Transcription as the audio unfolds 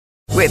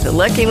With the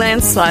Lucky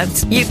Land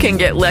Slots, you can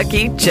get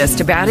lucky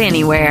just about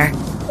anywhere.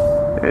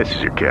 This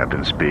is your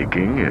captain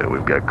speaking.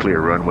 We've got clear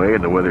runway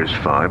and the weather's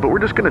fine, but we're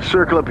just going to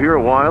circle up here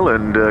a while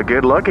and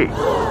get lucky.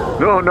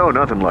 No,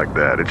 nothing like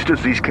that. It's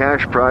just these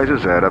cash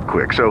prizes add up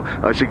quick. So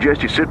I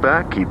suggest you sit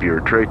back, keep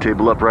your tray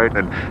table upright,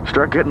 and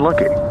start getting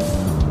lucky.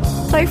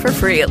 Play for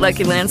free at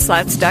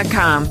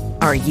LuckyLandSlots.com.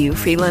 Are you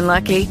feeling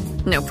lucky?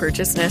 No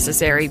purchase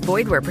necessary.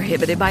 Void where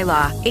prohibited by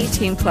law.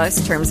 18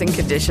 plus terms and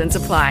conditions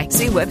apply.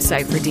 See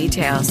website for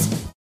details.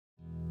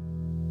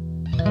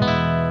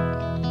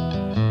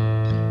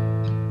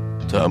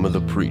 Time of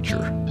the Preacher.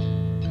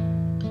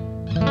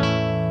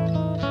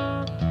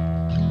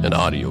 An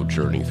audio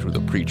journey through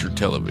the Preacher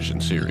television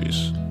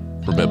series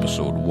from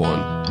episode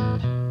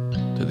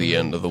 1 to the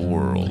end of the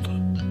world.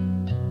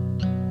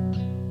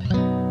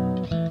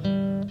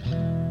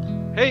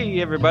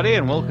 Hey everybody,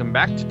 and welcome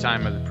back to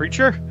Time of the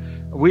Preacher.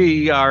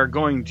 We are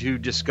going to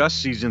discuss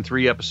Season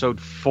 3, Episode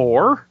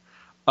 4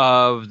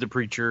 of the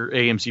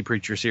AMC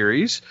Preacher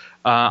series.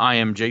 I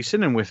am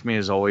Jason, and with me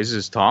as always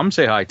is Tom.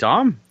 Say hi,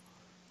 Tom.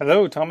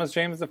 Hello, Thomas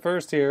James the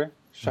First here.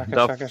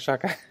 Shaka.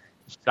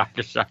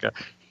 Shaka.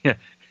 Yeah.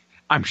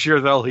 I'm sure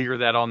they'll hear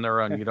that on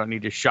their own. You don't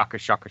need to shaka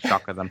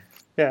them.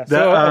 Yeah,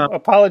 so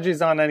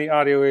apologies on any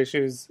audio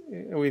issues.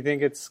 We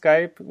think it's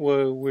Skype.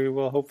 We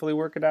will hopefully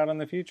work it out in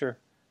the future.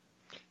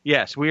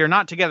 Yes, we are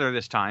not together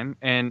this time,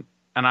 and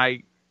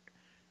I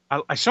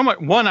somewhat,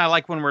 one, I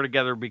like when we're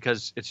together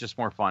because it's just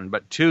more fun,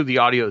 but two, the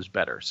audio is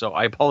better. So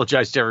I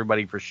apologize to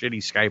everybody for shitty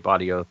Skype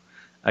audio.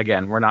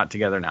 Again, we're not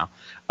together now.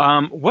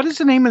 What is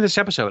the name of this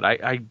episode?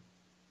 I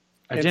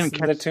didn't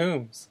catch. The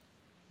Tombs.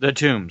 The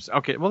Tombs.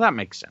 Okay, well that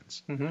makes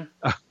sense.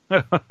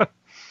 Mm-hmm.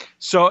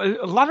 So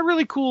a lot of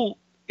really cool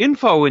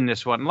info in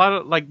this one.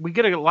 We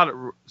get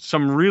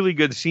some really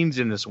good scenes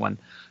in this one.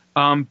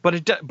 But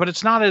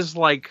it's not as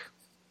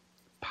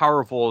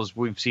powerful as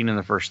we've seen in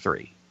the first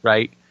three,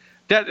 right?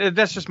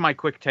 That's just my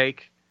quick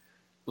take.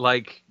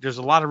 There's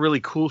a lot of really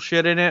cool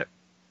shit in it,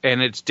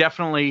 and it's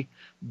definitely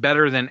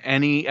better than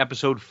any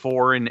episode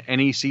 4 in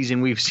any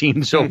season we've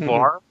seen so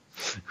far,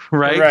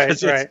 right?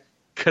 Right.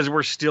 Because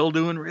we're still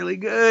doing really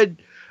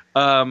good,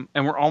 and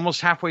we're almost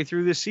halfway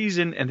through this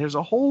season, and there's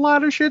a whole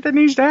lot of shit that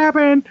needs to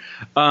happen.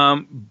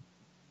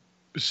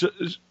 So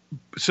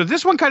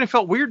this one kind of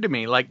felt weird to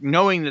me,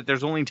 knowing that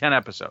there's only 10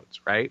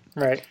 episodes, right?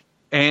 Right.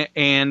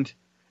 And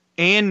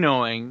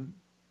knowing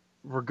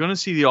we're going to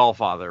see the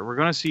Allfather, we're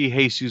going to see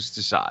Jesus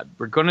de Sade,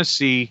 we're going to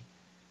see,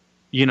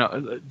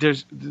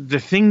 there's the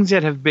things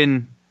that have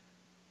been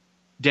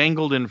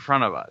dangled in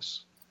front of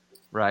us,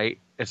 right?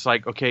 It's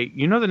okay,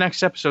 the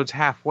next episode's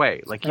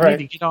halfway. Need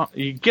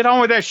to get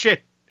on with that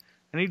shit.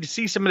 I need to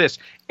see some of this.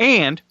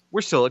 And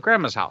we're still at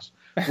Grandma's house,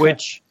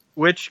 which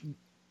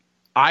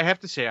I have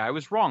to say I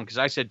was wrong, because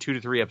I said 2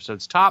 to 3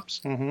 episodes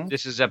tops. Mm-hmm.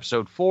 This is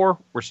episode 4.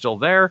 We're still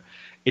there.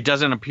 It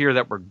doesn't appear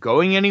that we're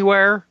going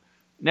anywhere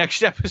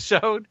next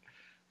episode.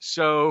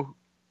 So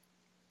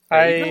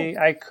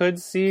I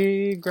could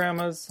see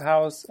Grandma's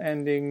house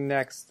ending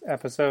next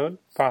episode,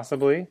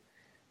 possibly.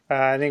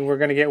 I think we're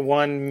going to get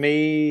 1,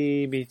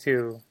 maybe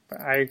 2.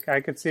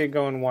 I could see it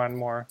going 1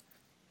 more.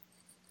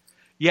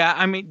 Yeah,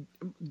 I mean,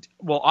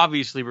 well,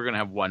 obviously we're going to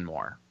have 1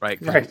 more,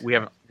 right? Right. We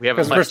haven't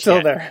because we're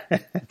still there.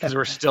 Because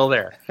we're still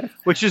there,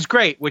 which is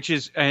great.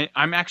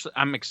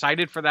 I'm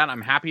excited for that.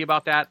 I'm happy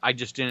about that. I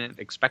just didn't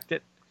expect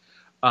it.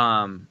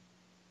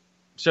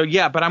 So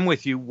yeah, but I'm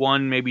with you.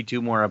 1, maybe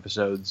 2 more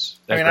episodes.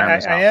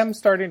 I am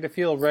starting to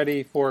feel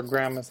ready for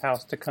Grandma's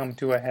house to come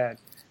to a head,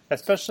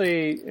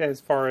 especially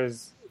as far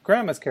as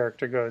Grandma's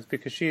character goes,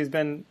 because she's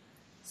been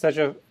such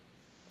a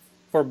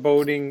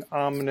foreboding,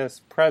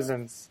 ominous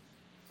presence.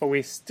 But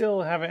we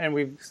still haven't, and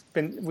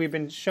we've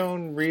been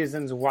shown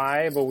reasons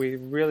why, but we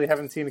really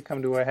haven't seen it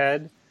come to a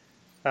head.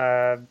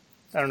 I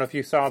don't know if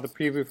you saw the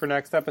preview for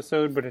next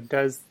episode, but it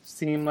does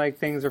seem like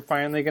things are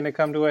finally going to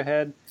come to a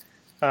head,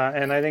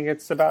 and I think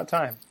it's about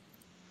time.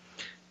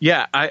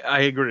 Yeah,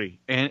 I agree,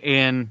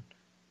 and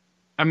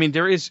I mean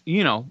there is,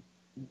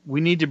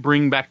 we need to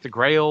bring back the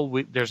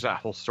Grail. There's that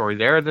whole story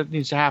there that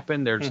needs to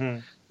happen.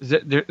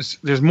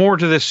 There's more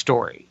to this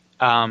story.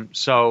 And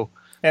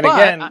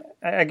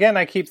again,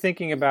 I keep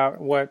thinking about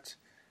what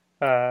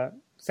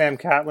Sam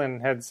Catlin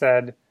had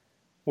said,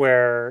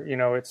 where,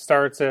 it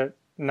starts at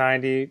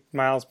 90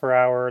 miles per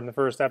hour in the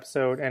first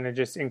episode, and it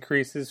just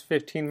increases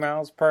 15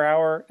 miles per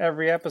hour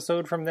every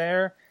episode from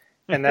there.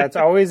 And that's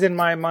always in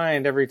my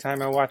mind every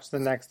time I watch the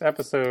next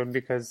episode,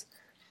 because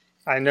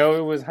I know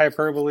it was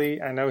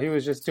hyperbole. I know he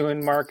was just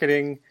doing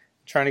marketing,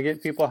 trying to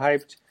get people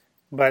hyped,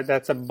 but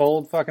that's a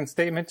bold fucking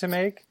statement to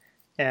make.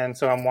 And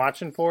so I'm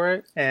watching for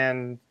it,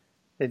 and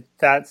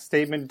that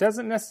statement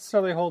doesn't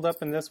necessarily hold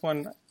up in this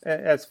one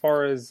as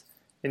far as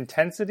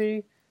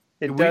intensity.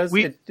 It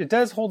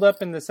does hold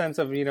up in the sense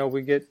of,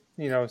 we get,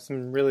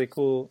 some really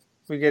cool,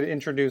 we get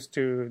introduced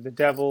to the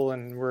devil,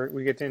 and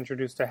we get to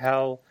introduce to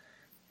hell,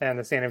 and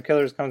the Saint of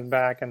Killers comes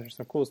back, and there's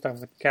some cool stuff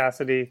with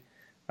Cassidy.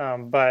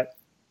 But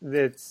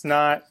it's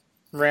not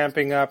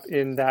ramping up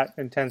in that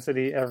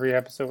intensity every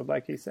episode,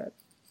 like he said.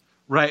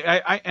 Right.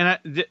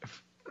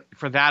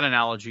 for that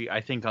analogy,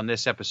 I think on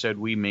this episode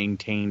we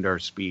maintained our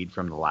speed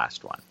from the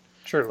last one.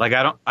 True. Like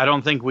I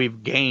don't think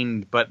we've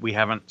gained, but we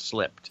haven't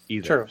slipped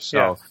either.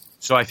 True.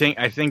 So I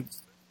think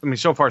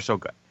so far so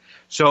good.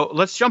 So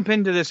let's jump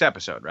into this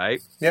episode,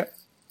 right? Yep.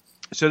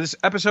 So this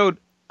episode,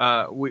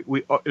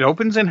 it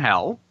opens in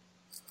hell.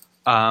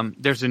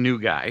 There's a new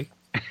guy,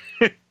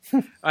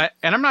 and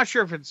I'm not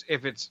sure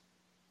if it's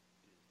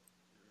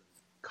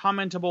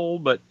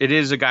commentable, but it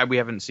is a guy we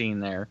haven't seen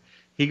there.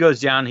 He goes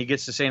down. He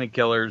gets the Saint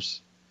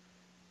Killers.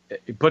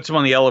 He puts him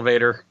on the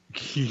elevator.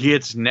 He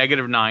hits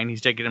 -9.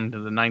 He's taking him to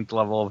the 9th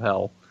level of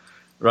hell,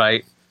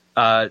 right?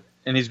 And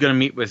he's going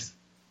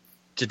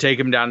to take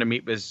him down to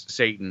meet with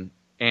Satan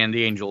and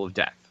the Angel of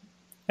Death.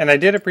 And I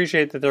did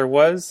appreciate that there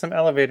was some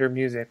elevator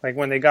music. Like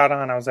when they got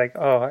on, I was like,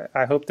 oh,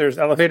 I hope there's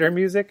elevator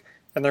music.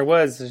 And there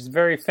was. It's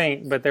very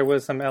faint, but there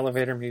was some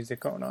elevator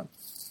music going on.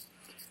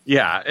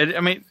 Yeah.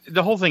 I mean,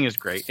 the whole thing is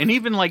great. And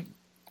even like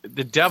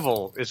the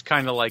devil is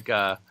kind of like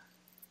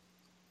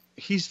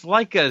he's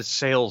like a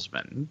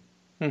salesman,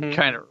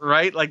 kind of,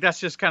 right? Like that's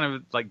just kind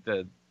of like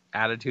the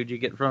attitude you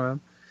get from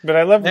him. But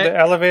I love the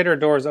elevator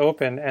doors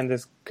open and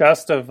this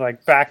gust of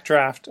like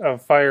backdraft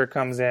of fire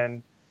comes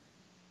in.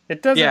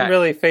 It doesn't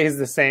really faze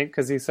the Saint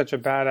because he's such a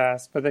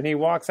badass, but then he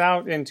walks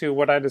out into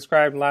what I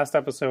described last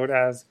episode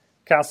as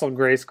Castle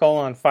Grayskull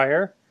on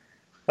fire.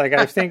 Like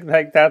I think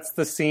like that's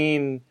the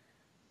scene,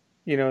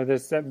 you know,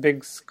 there's that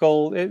big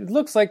skull. It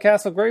looks like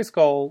Castle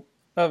Grayskull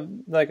of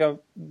like a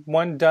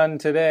one done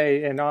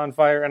today and on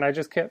fire. And I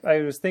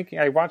was thinking,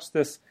 I watched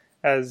this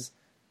as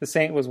the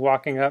Saint was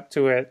walking up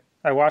to it.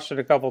 I watched it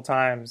a couple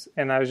times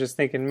and I was just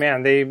thinking,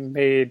 man,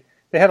 they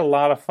had a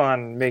lot of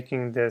fun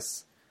making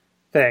this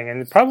thing,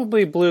 and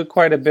probably blew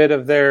quite a bit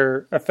of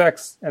their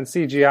effects and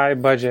CGI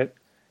budget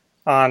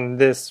on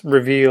this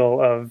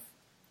reveal of,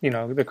 you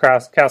know, the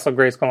Castle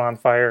Grayskull on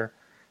fire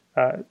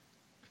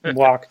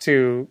walk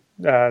to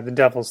the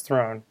Devil's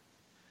Throne.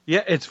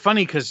 Yeah, it's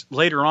funny because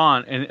later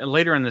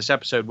in this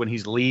episode when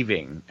he's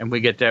leaving, and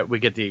we get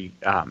the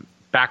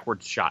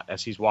backwards shot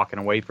as he's walking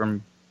away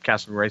from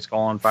Castle Grayskull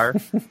on fire.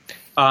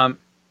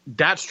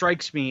 That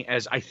strikes me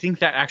as I think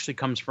that actually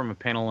comes from a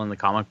panel in the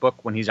comic book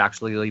when he's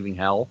actually leaving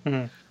hell.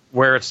 Mm-hmm.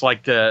 Where it's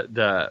like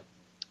the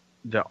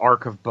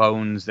arc of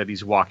bones that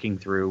he's walking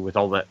through with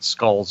all the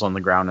skulls on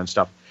the ground and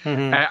stuff.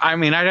 Mm-hmm. I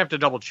mean, I'd have to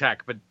double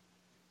check, but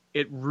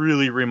it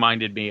really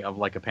reminded me of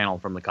like a panel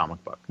from the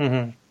comic book.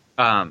 Mm-hmm.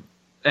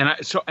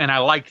 And I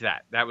liked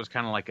that. That was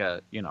kind of like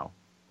a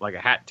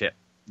hat tip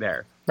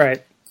there.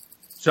 Right.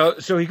 So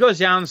he goes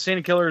down.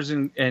 Saint Killers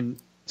and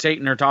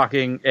Satan are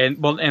talking, and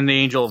the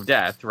Angel of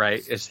Death,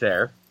 right, is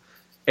there.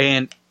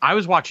 And I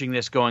was watching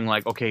this going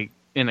like, okay.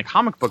 In the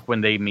comic book, when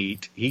they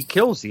meet, he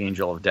kills the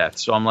Angel of Death.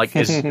 So I'm like,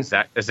 is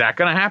that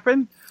going to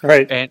happen?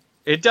 Right. And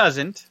it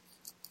doesn't.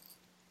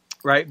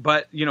 Right.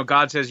 But, you know,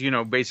 God says, you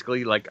know,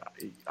 basically, like,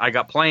 I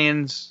got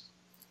plans.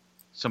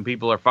 Some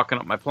people are fucking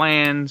up my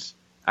plans.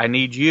 I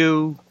need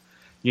you.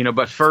 You know,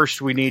 but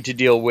first we need to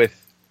deal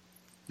with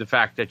the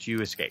fact that you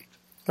escaped.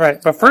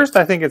 Right. But first,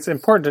 I think it's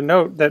important to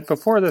note that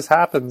before this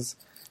happens,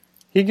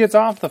 he gets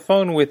off the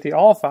phone with the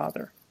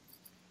Allfather.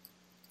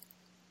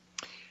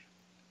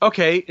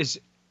 Okay.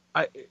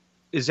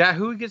 Is that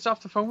who he gets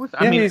off the phone with?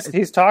 I mean,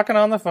 he's talking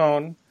on the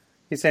phone.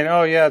 He's saying,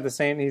 "Oh yeah, the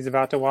Saint. He's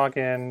about to walk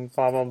in.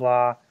 Blah blah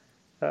blah.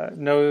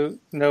 No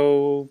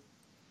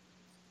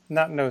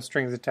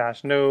strings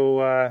attached.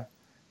 No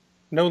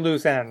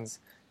loose ends."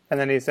 And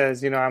then he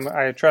says, "You know,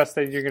 I trust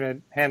that you're going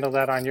to handle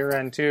that on your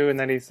end too." And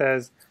then he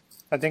says,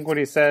 I think what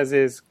he says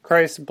is,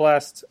 "Christ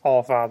blessed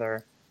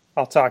Allfather.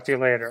 I'll talk to you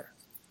later."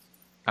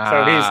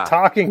 So he's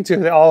talking to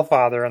the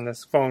Allfather on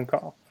this phone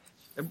call.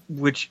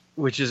 Which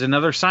is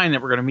another sign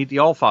that we're going to meet the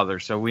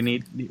Allfather. So we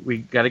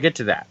got to get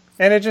to that.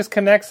 And it just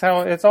connects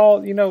how it's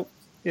all, you know,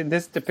 in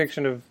this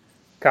depiction of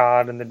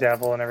God and the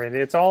devil and everything.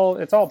 It's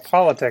all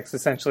politics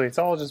essentially. It's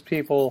all just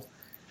people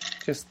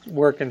just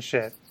working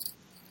shit.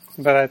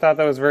 But I thought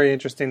that was very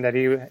interesting that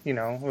he, you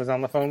know, was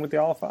on the phone with the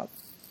Allfather.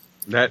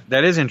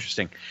 That is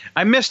interesting.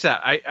 I missed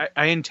that.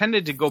 I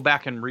intended to go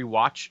back and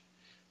rewatch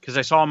because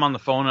I saw him on the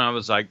phone and I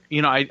was like,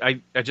 you know,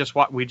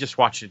 we just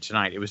watched it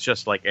tonight. It was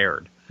just like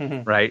aired,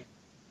 right?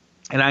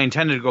 And I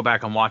intended to go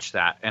back and watch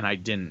that, and I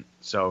didn't.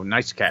 So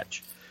nice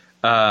catch.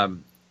 So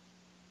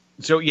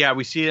yeah,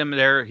 we see him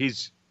there.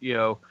 He's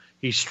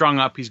strung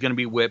up. He's going to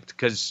be whipped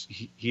because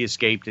he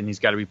escaped, and he's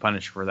got to be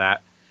punished for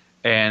that.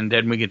 And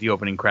then we get the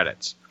opening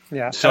credits.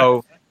 Yeah.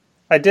 So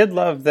I did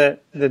love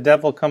that the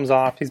devil comes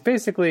off. He's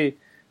basically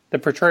the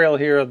portrayal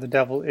here of the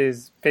devil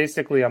is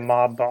basically a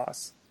mob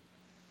boss.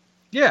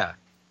 Yeah.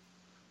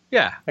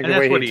 Yeah. Like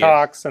the way he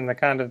talks and the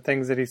kind of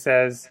things that he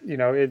says. You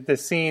know, the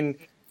scene.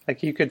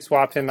 Like you could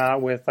swap him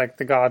out with like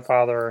the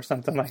Godfather or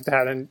something like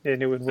that, and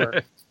it would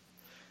work.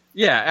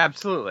 Yeah,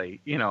 absolutely.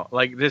 You know,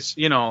 like this.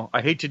 You know,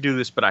 I hate to do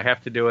this, but I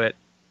have to do it.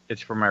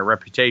 It's for my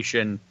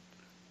reputation.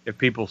 If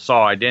people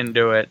saw I didn't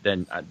do it,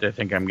 then they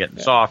think I'm getting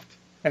soft.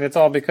 And it's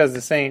all because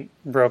the Saint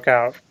broke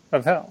out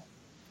of hell.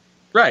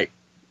 Right.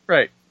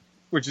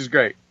 Which is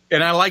great.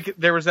 And I like it.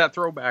 There was that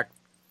throwback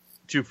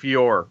to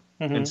Fior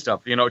and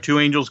stuff. You know, two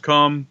angels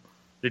come,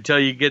 They tell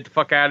you get the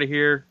fuck out of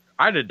here.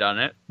 I'd have done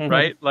it,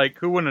 right? Like,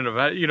 who wouldn't have,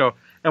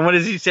 and what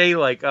does he say?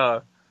 Like,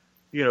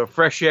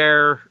 fresh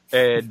air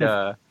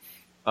and,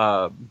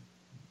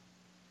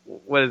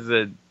 what is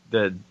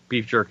the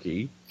beef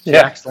jerky?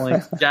 Jack's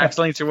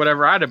Links or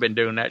whatever. I'd have been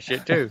doing that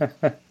shit too.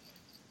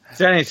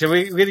 So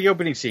anyway, we get the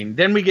opening scene.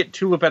 Then we get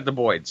Tulip at the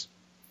Boyd's.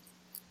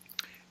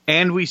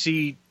 And we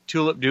see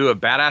Tulip do a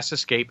badass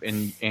escape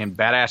in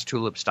badass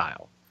Tulip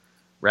style.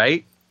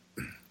 Right?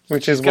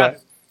 Which is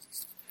what?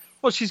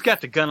 Well, she's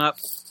got the gun up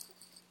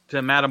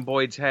to Madam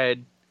Boyd's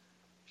head.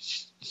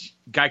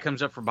 Guy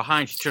comes up from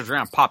behind. She turns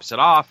around, pops it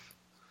off.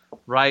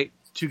 Right?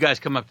 Two guys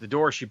come up the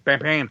door. She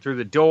bam through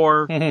the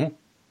door. Mm-hmm.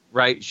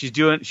 Right? She's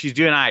doing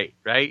all right.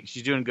 Right?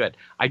 She's doing good.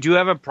 I do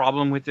have a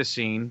problem with this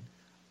scene.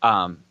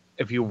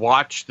 If you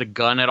watch the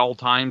gun at all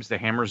times, the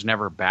hammer's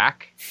never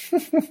back.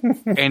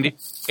 and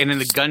in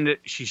the gun,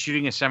 she's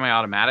shooting a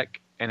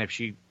semi-automatic. And if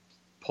she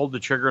pulled the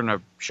trigger and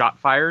a shot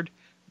fired,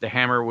 the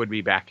hammer would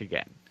be back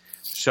again.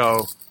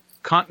 So,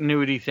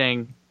 continuity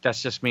thing,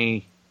 that's just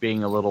me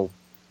being a little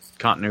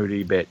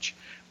continuity bitch.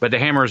 But the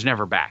hammer is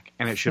never back,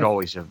 and it should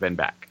always have been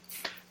back.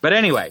 But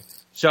anyway,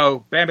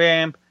 so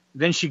bam.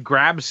 Then she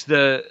grabs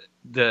the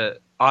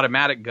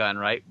automatic gun,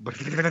 right?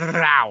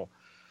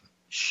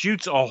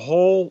 Shoots a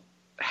whole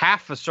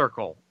half a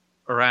circle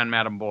around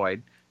Madam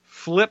Boyd,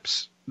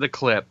 flips the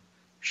clip,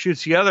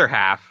 shoots the other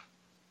half,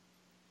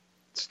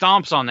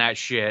 stomps on that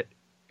shit,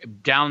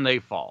 down they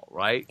fall,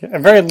 right? A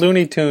very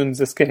Looney Tunes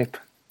escape.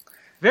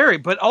 Very,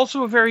 but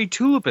also a very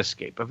Tulip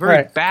escape. A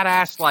very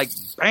badass, like,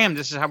 bam,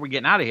 this is how we're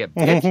getting out of here,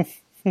 bitch.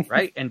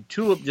 Right? And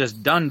Tulip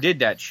just did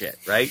that shit,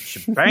 right?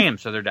 Bam,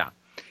 so they're down.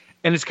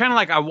 And it's kind of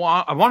like I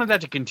wanted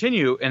that to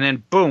continue, and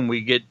then boom,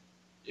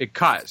 it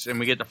cuts, and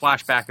we get the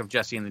flashback of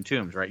Jesse in the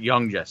Tombs, right?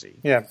 Young Jesse.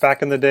 Yeah,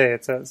 back in the day,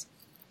 it says.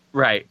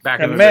 Right, back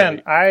in the day. And man,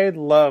 day. I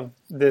love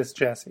this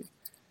Jesse.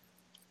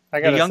 I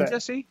gotta young say.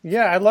 Jesse?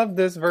 Yeah, I love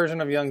this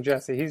version of young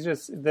Jesse.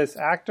 This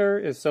actor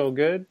is so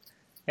good,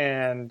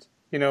 and,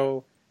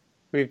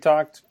 we've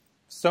talked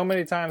so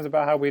many times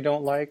about how we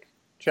don't like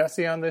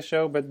Jesse on this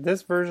show, but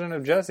this version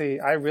of Jesse,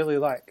 I really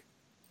like.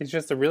 He's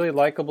just a really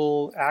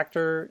likable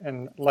actor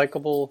and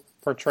likable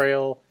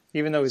portrayal,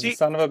 even though he's a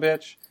son of a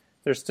bitch.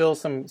 There's still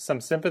some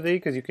sympathy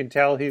because you can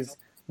tell he's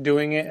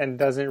doing it and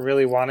doesn't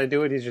really want to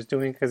do it. He's just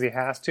doing it because he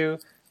has to.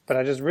 But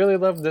I just really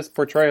love this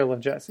portrayal of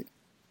Jesse.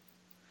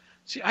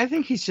 See, I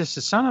think he's just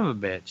a son of a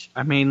bitch.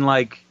 I mean,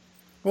 like,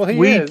 well,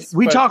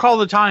 we talk all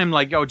the time,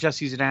 like, oh,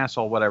 Jesse's an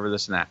asshole, whatever,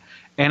 this and that.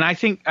 And I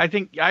think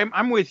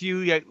I'm with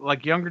you.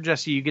 Like, younger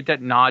Jesse, you get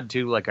that nod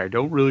to, like, I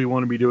don't really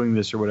want to be doing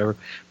this or whatever.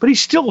 But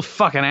he's still a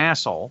fucking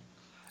asshole.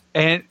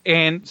 And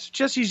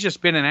Jesse's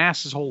just been an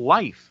ass his whole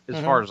life, as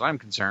far as I'm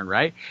concerned,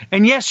 right?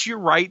 And yes, you're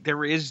right.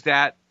 There is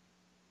that.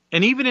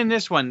 And even in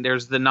this one,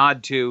 there's the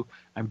nod to,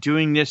 I'm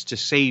doing this to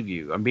save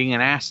you. I'm being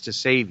an ass to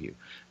save you.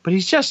 But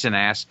he's just an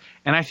ass.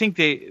 And I think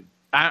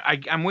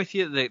I'm with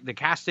you. The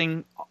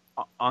casting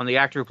on the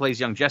actor who plays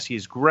young Jesse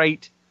is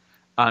great.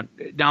 Not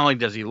only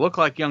does he look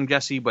like young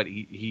Jesse, but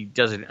he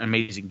does an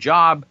amazing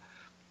job.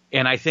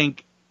 And I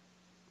think,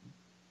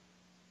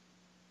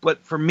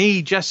 but for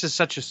me, Jess is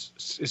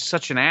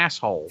such an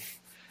asshole,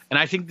 and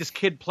I think this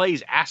kid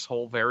plays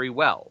asshole very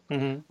well.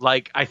 Mm-hmm.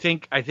 Like I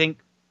think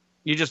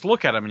you just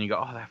look at him and you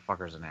go, oh, that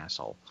fucker's an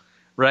asshole,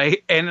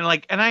 right? And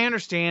I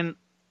understand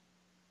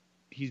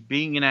he's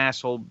being an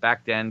asshole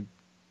back then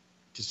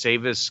to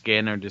save his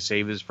skin or to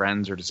save his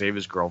friends or to save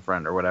his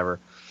girlfriend or whatever.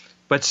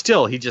 But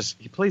still, he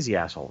plays the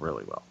asshole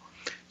really well.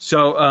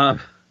 So,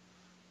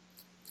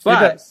 but he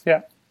does,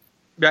 yeah,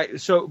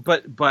 right. So,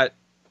 but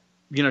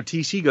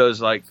TC goes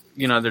like,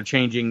 they're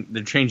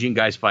changing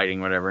guys fighting,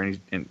 whatever,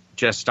 and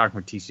Jess talking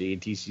with TC,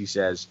 and TC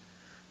says,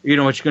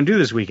 what you gonna do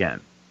this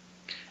weekend?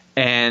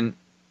 And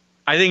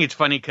I think it's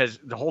funny because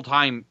the whole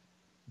time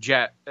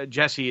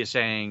Jesse is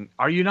saying,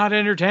 "Are you not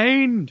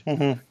entertained?"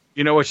 Mm-hmm.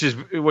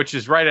 Which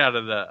is right out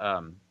of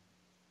the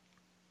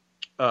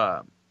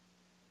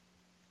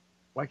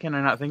why can't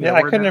I not think of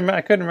that word?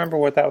 I couldn't remember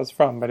what that was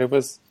from, but it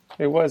was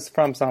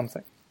from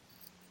something.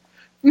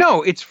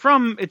 No, it's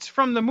from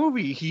the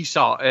movie he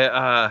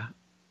saw.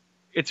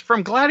 It's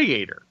from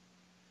Gladiator.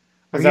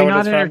 Are you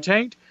not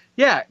entertained?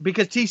 Yeah,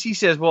 because TC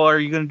says, well, are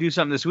you going to do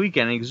something this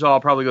weekend? And he goes,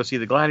 I'll probably go see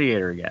the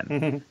Gladiator again.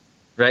 Mm-hmm.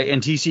 Right?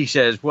 And TC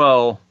says,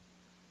 well,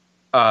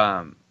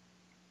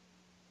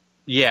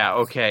 yeah,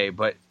 okay,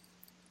 but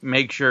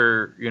make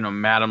sure,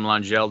 Madame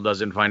Langelle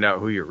doesn't find out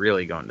who you're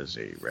really going to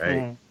see,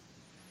 right?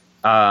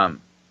 Mm-hmm.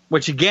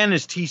 Which, again,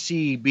 is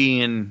TC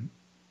being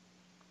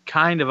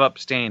kind of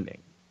upstanding.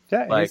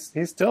 Yeah, like,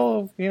 he's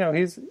still,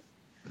 he's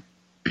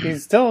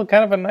still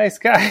kind of a nice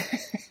guy.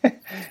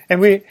 and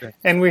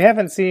we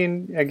haven't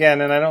seen,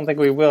 again, and I don't think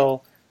we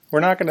will, we're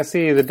not going to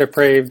see the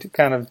depraved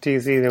kind of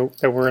TC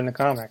that were in the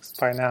comics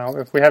by now.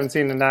 If we haven't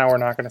seen it now, we're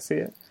not going to see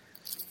it.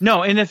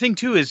 No, and the thing,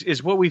 too,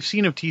 is what we've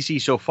seen of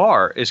TC so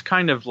far is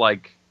kind of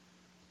like,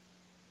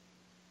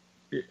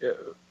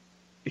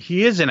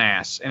 he is an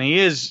ass, and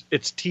it's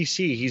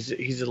TC.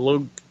 He's a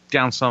low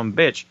down son of a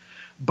bitch.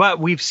 But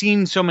we've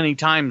seen so many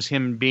times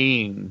him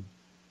being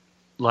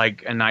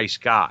like a nice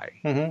guy,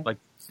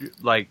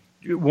 like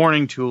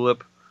warning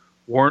Tulip,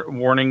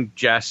 warning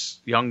Jess,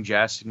 young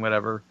Jess, and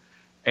whatever,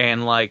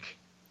 and like,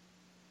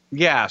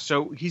 yeah.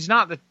 So he's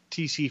not the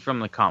TC from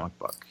the comic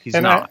book. He's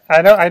not.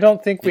 I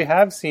don't think we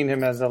have seen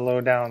him as a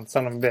low down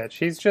son of a bitch.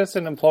 He's just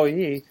an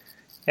employee,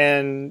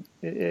 and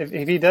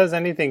if he does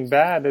anything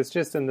bad, it's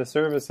just in the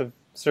service of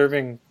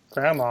serving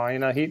Grandma. You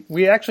know,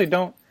 we actually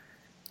don't.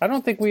 I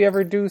don't think we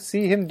ever do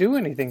see him do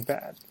anything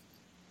bad.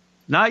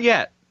 Not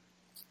yet.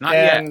 Not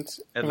yet.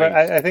 But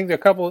I think there are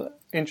a couple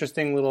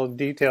interesting little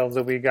details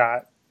that we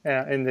got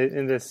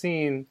in the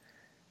scene.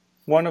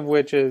 One of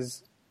which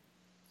is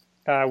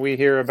we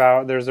hear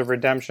about there's a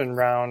redemption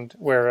round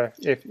where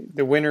if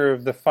the winner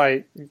of the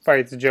fight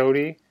fights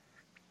Jody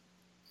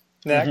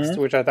next,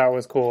 which I thought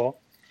was cool,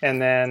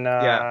 and then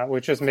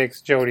which just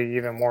makes Jody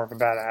even more of a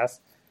badass.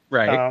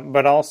 Right.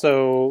 But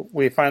also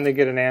we finally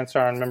get an answer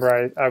on.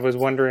 Remember, I was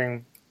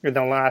wondering in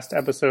the last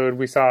episode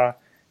we saw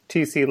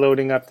TC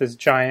loading up this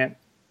giant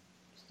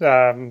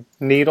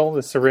needle,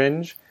 the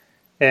syringe,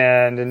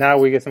 and now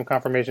we get some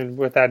confirmation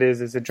what that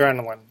is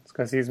adrenaline,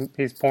 because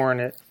he's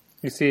pouring it.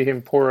 You see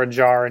him pour a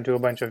jar into a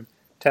bunch of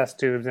test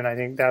tubes, and I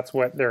think that's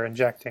what they're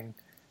injecting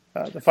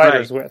the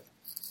fighters with.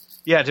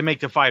 Yeah, to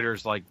make the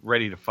fighters like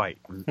ready to fight,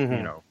 you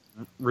know,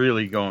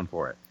 really going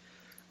for it.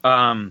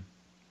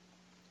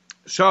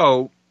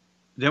 So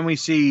then we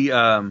see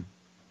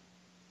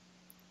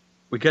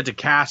we get to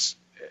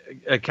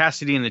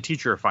Cassidy and the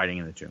teacher are fighting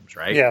in the tombs,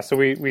 right? Yeah, so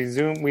we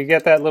we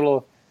get that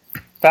little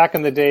back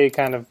in the day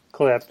kind of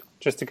clip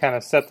just to kind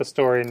of set the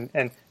story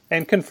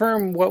and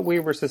confirm what we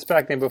were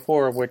suspecting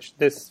before, which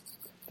the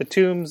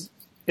tombs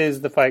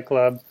is the Fight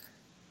Club,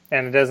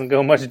 and it doesn't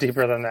go much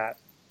deeper than that.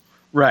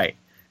 Right.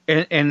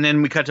 And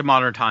then we cut to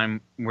modern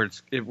time where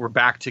we're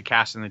back to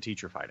Cass and the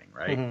teacher fighting,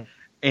 right?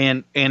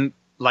 And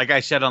like I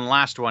said on the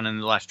last one in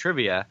the last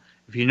trivia,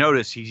 if you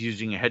notice, he's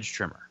using a hedge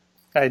trimmer.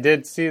 I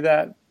did see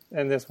that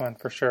in this one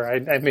for sure. I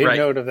made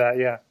note of that.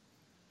 Yeah.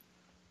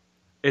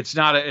 It's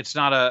not a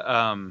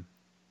chainsaw.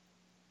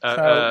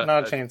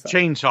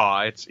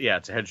 Chainsaw.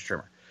 It's a hedge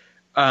trimmer.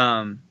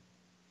 And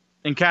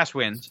Cass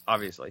wins,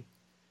 obviously.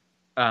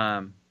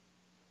 And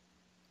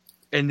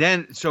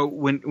then, so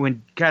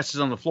when Cass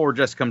is on the floor,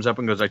 Jess comes up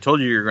and goes, "I told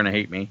you you're going to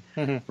hate me,"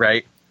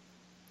 right?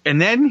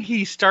 And then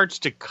he starts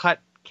to cut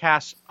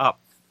Cass up.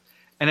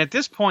 And at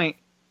this point,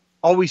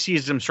 all we see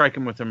is him strike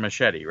him with a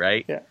machete,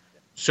 right? Yeah.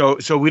 So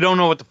we don't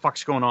know what the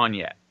fuck's going on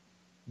yet.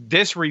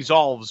 This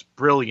resolves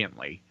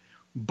brilliantly,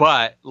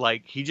 but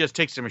like he just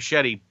takes the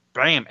machete,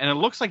 bam, and it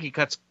looks like he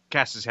cuts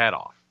Cass's head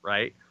off,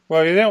 right?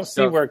 Well, you don't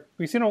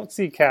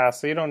see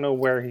Cass, so you don't know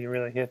where he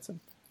really hits him.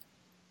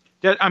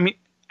 I mean,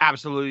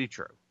 absolutely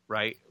true,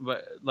 right?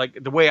 But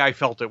like the way I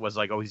felt it was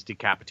like, oh, he's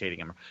decapitating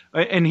him.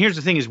 And here's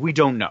the thing: is we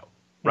don't know,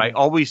 right?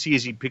 All we see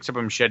is he picks up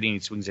a machete and he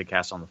swings at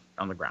Cass on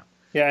the ground.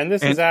 Yeah, and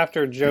this is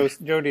after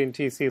Jody and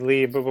TC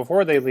leave, but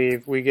before they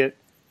leave, we get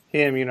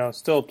him,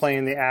 still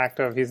playing the act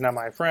of he's not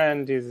my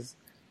friend, he's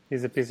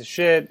a piece of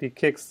shit. He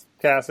kicks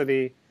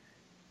Cassidy,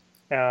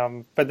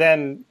 but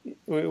then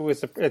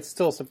it's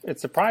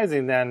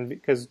surprising then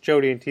because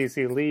Jody and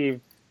TC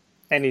leave,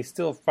 and he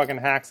still fucking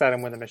hacks at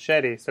him with a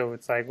machete. So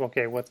it's like,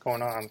 okay, what's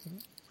going on?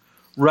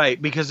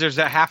 Right, because there's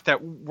that half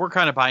that we're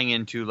kind of buying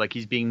into, like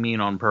he's being mean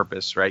on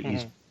purpose,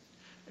 right?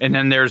 And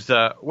then there's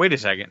the, wait a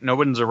second, no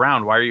one's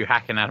around. Why are you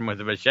hacking at him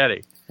with a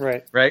machete?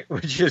 Right.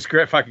 Which is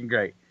fucking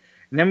great.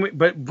 And then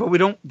but we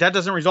don't, that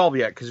doesn't resolve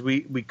yet because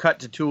we cut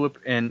to Tulip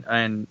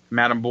and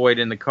Madam Boyd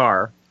in the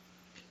car.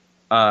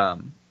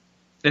 And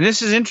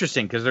this is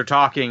interesting because they're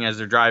talking as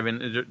they're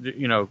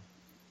driving,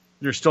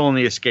 they're still in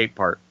the escape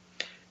part.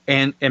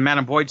 And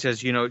Madam Boyd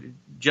says,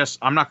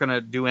 I'm not going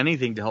to do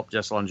anything to help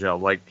Jess Langell.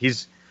 Like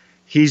he's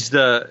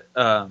the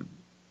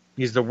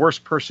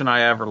worst person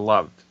I ever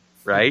loved.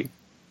 Right.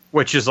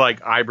 Which is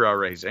like eyebrow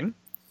raising.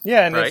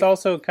 Yeah. And It's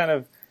also kind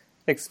of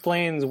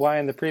explains why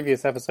in the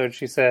previous episode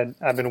she said,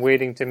 I've been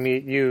waiting to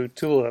meet you,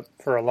 Tulip,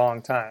 for a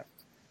long time.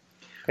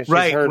 Because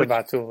she's heard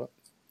about Tulip.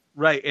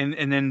 Right.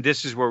 And then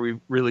this is where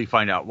we really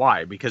find out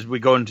why. Because we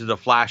go into the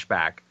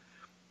flashback,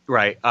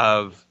 right,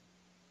 of,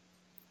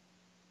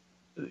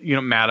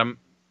 Madam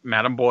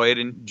Boyd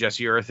and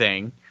Jesse are a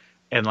thing.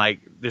 And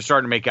like they're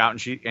starting to make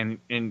out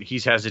and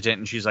he's hesitant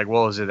and she's like,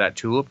 well, is it that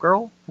Tulip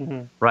girl?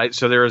 Right.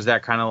 So there is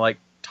that kind of like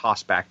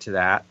toss back to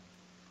that.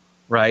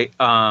 Right.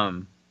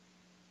 And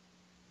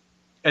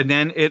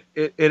then it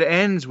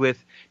ends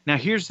with, now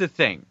here's the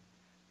thing,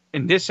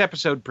 in this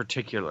episode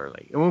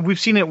particularly, and we've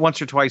seen it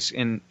once or twice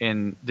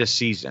in this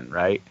season,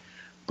 right?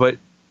 But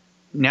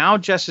now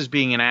Jess is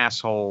being an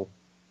asshole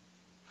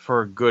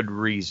for a good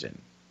reason,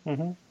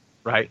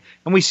 right?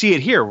 And we see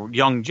it here,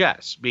 young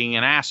Jess being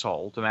an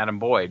asshole to Madam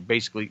Boyd,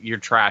 basically, you're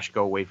trash,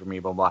 go away from me,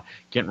 blah, blah,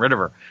 getting rid of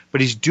her.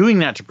 But he's doing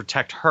that to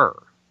protect her,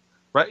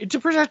 right? To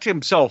protect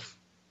himself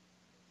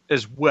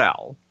as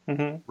well,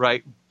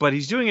 right? But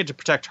he's doing it to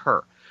protect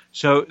her.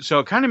 So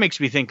it kind of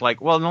makes me think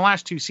like, well, in the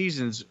last two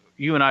seasons,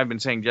 you and I have been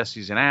saying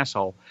Jesse's an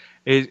asshole.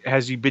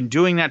 Has he been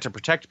doing that to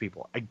protect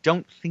people? I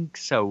don't think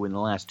so in the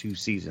last 2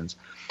 seasons.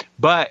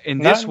 But in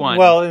this one...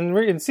 Well,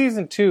 in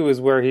season 2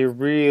 is where he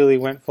really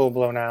went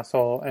full-blown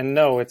asshole. And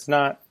no, it's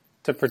not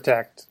to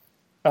protect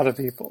other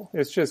people.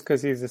 It's just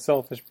because he's a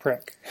selfish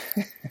prick.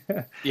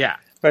 Yeah.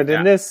 But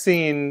in this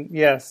scene,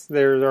 yes,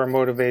 there are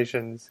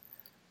motivations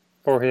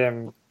for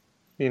him,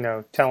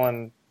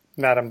 telling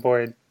Madam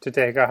Boyd to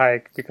take a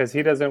hike because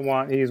he doesn't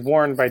want... He's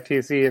warned by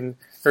TC in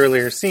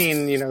earlier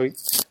scene,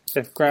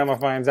 if Grandma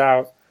finds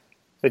out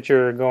that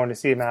you're going to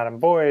see Madam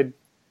Boyd,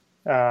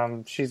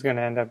 she's going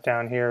to end up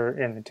down here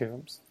in the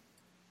tombs.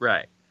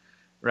 Right.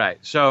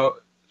 So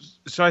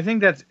I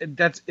think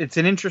it's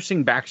an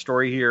interesting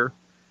backstory here.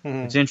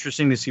 Mm-hmm. It's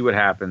interesting to see what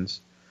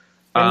happens.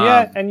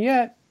 And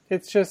yet,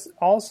 it's just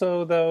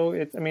also,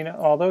 though,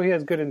 although he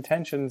has good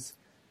intentions,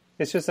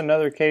 it's just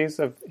another case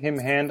of him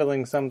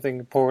handling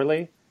something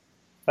poorly.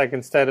 Like,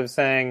 instead of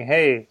saying,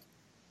 hey,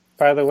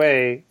 by the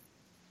way,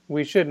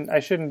 I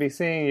shouldn't be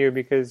seeing you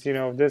because,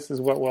 this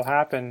is what will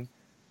happen,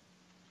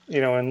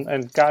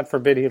 and God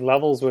forbid he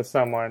levels with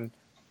someone.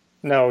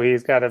 No,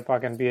 he's got to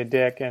fucking be a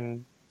dick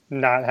and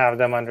not have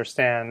them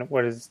understand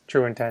what his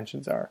true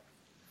intentions are.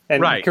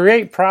 And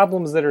create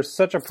problems that are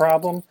such a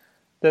problem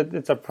that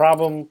it's a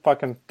problem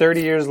fucking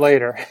 30 years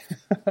later.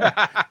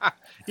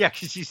 Yeah,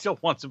 because he still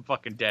wants him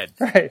fucking dead.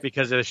 Right.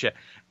 Because of the shit.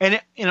 And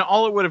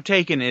all it would have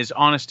taken is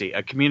honesty,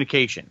 a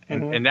communication.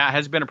 And that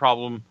has been a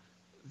problem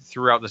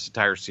throughout this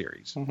entire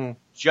series. Mm-hmm.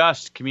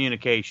 Just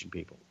communication,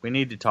 people. We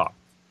need to talk.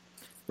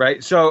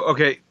 Right? So,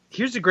 okay,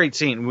 here's a great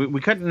scene. We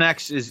cut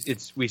next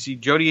we see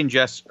Jody and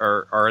Jess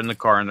are in the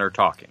car and they're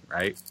talking,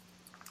 right?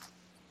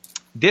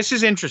 This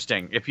is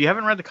interesting. If you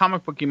haven't read the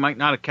comic book, you might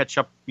not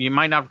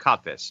have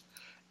caught this.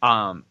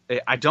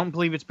 I don't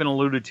believe it's been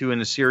alluded to in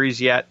the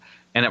series yet,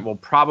 and it will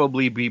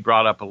probably be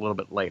brought up a little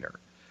bit later.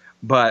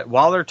 But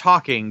while they're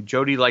talking,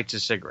 Jody lights a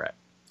cigarette.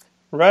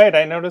 Right,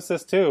 I noticed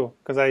this too,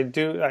 because I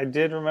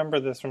did remember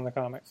this from the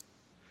comics.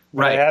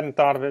 But right. I hadn't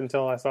thought of it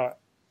until I saw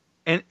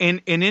it. And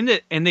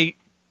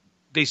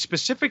they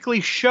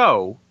specifically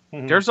show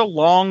there's a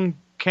long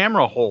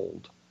camera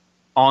hold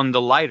on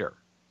the lighter,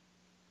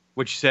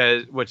 which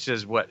says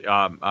what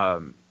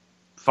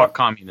fuck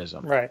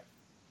communism.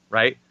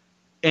 Right.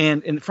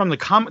 And from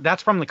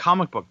that's from the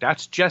comic book.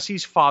 That's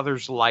Jesse's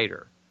father's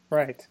lighter.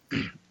 Right.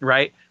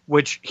 Right?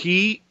 Which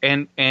he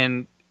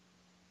and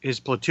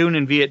his platoon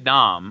in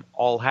Vietnam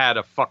all had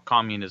a fuck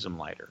communism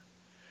lighter.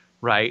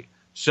 Right?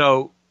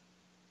 So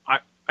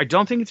I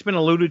don't think it's been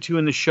alluded to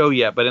in the show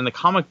yet, but in the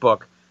comic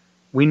book,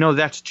 we know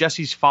that's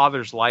Jesse's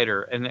father's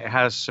lighter and it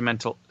has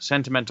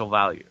sentimental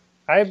value.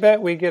 I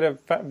bet we get a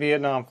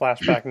Vietnam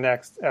flashback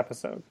next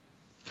episode.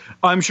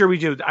 I'm sure we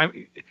do.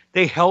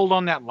 They held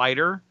on that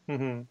lighter.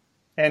 Mm-hmm.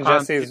 And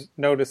Jesse's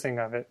noticing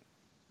of it.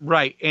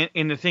 Right.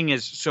 And the thing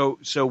is,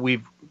 so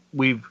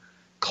we've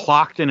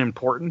clocked an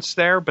importance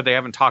there, but they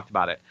haven't talked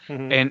about it.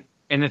 Mm-hmm.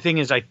 And the thing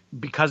is,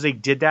 because they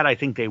did that, I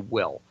think they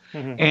will.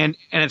 Mm-hmm. And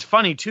it's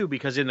funny, too,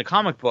 because in the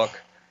comic book,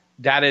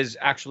 that is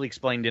actually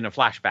explained in a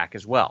flashback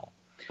as well.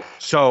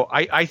 So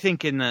I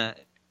think in the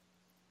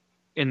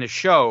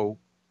show,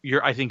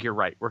 I think you're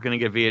right. We're going to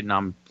get a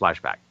Vietnam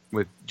flashback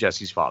with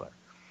Jesse's father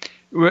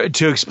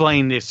to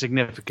explain the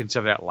significance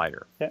of that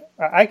lighter. Yeah,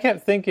 I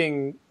kept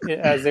thinking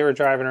as they were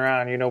driving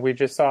around, we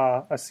just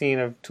saw a scene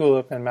of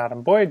Tulip and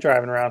Madam Boyd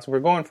driving around. So we're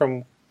going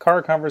from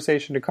car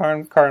conversation to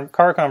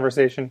car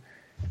conversation.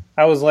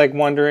 I was like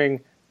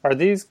wondering, are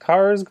these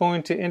cars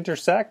going to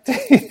intersect?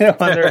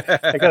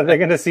 Are they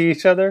going to see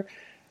each other?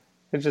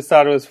 I just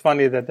thought it was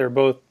funny that they're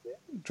both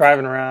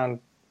driving around,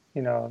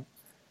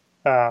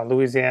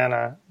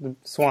 Louisiana, the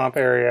swamp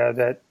area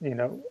that,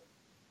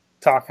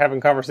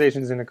 having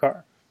conversations in the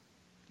car.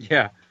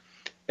 Yeah.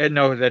 And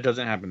no, that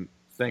doesn't happen,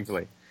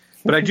 thankfully.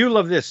 But I do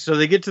love this. So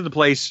they get to the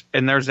place,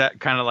 and there's that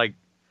kind of like,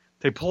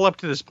 they pull up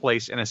to this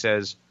place, and it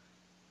says,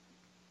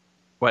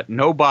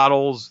 no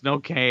bottles, no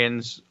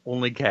cans,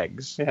 only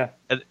kegs. Yeah.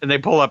 And they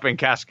pull up, and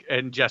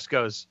Jess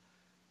goes,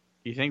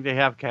 you think they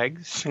have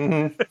kegs?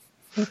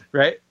 Mm-hmm.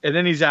 Right? And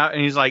then he's out,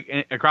 and he's like,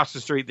 across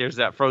the street, there's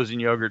that frozen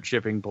yogurt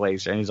shipping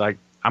place, and he's like,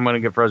 I'm going to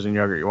get frozen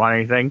yogurt. You want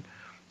anything?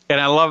 And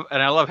I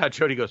love how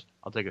Jody goes,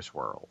 I'll take a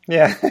swirl.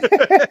 Yeah.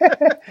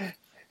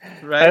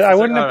 Right? I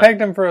wouldn't have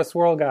pegged him for a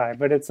swirl guy,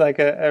 but it's like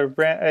a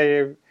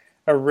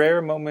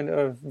rare moment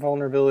of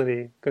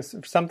vulnerability, because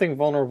something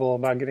vulnerable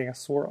about getting a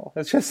swirl.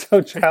 It's just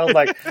so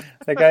childlike.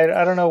 Like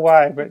I don't know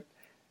why, but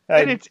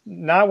it's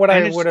not what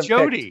I would have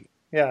Jody. Picked.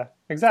 Yeah,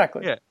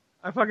 exactly. Yeah,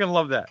 I fucking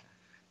love that.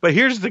 But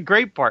here's the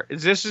great part: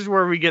 this is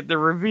where we get the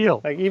reveal.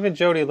 Like even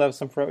Jody loves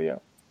some froyo.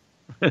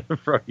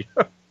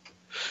 Froyo.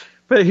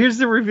 But here's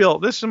the reveal.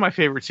 This is my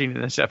favorite scene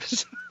in this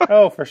episode.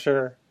 Oh, for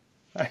sure.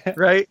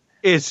 Right?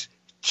 Is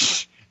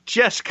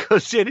Jess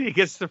goes in and he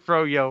gets the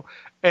froyo,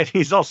 and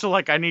he's also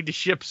like, I need to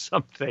ship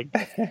something.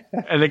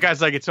 And the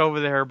guy's like, it's over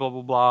there, blah,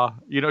 blah, blah.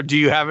 Do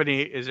you have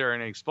is there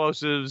any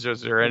explosives?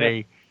 Is there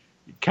any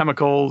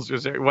chemicals?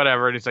 Is there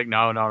whatever? And he's like,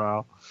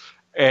 no.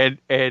 And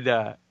then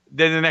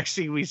the next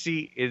thing we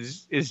see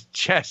is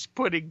Jess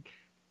putting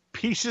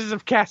pieces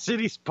of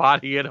Cassidy's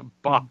body in a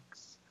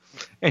box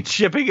and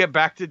shipping it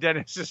back to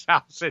Dennis's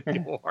house in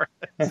New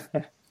Orleans.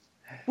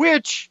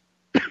 Which,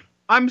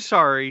 I'm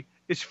sorry,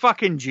 is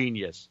fucking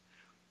genius.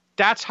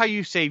 That's how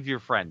you save your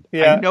friend.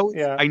 Yeah,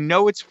 I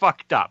know it's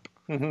fucked up,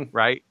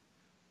 right?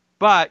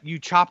 But you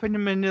chop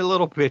him into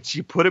little bits,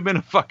 you put him in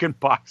a fucking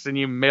box, and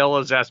you mail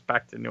his ass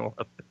back to New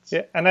Orleans.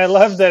 Yeah, and I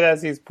love that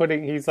as he's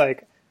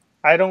like,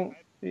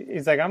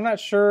 I'm not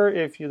sure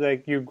if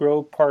you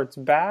grow parts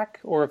back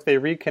or if they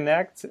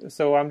reconnect.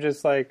 So I'm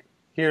just like,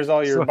 here's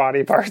all your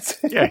body parts.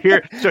 Yeah,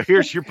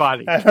 here's your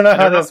body. I don't know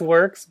how this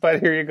works,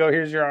 but here you go.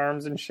 Here's your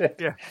arms and shit.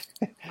 Yeah,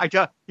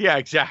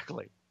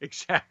 exactly.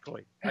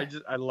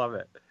 I love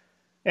it.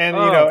 And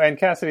and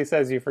Cassidy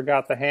says you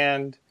forgot the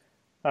hand,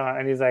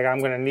 and he's like, I'm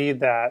going to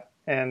need that.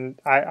 And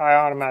I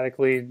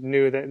automatically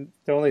knew that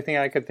the only thing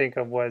I could think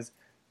of was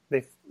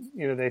they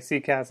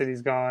see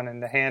Cassidy's gone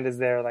and the hand is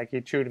there, like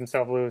he chewed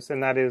himself loose,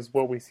 and that is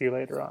what we see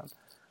later on.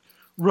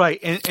 Right,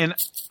 and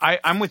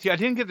I'm with you. I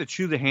didn't get the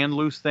chew the hand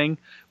loose thing,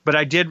 but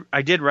I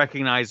did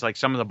recognize like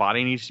some of the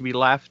body needs to be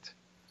left,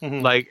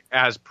 like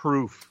as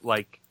proof,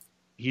 like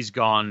he's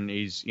gone,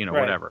 he's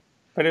whatever.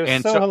 But it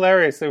was so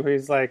hilarious. So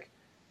he's like,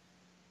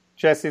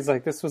 Jesse's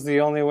like, this was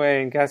the only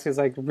way, and Cassie's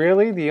like,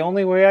 really? The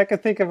only way? I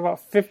could think of about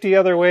 50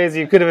 other ways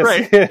you could have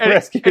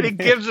rescued and it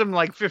gives him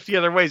like 50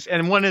 other ways,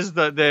 and one is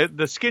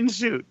the skin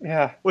suit,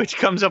 which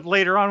comes up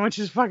later on, which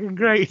is fucking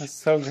great. That's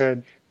so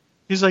good.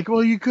 He's like,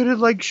 well, you could have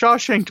like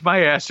Shawshanked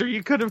my ass, or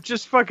you could have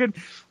just fucking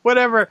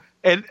whatever.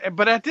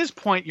 But at this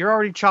point, you're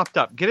already chopped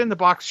up. Get in the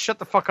box, shut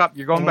the fuck up.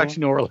 You're going back to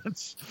New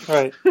Orleans.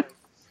 Right.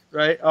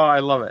 Right. Oh, I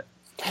love it.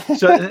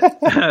 So,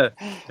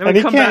 and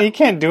he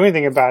can't do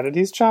anything about it.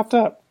 He's chopped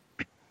up.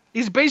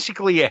 He's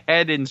basically a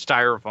head in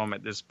styrofoam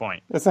at this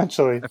point.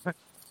 Essentially.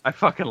 I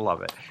fucking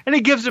love it. And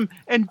he gives him,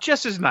 and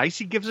just as nice,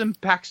 he gives him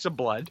packs of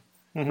blood.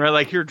 Right,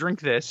 like, here,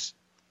 drink this.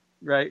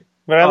 Right.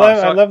 But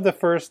I love the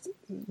first,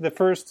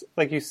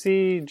 like, you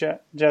see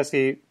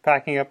Jesse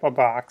packing up a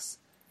box,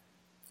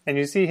 and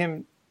you see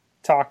him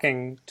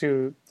talking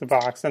to the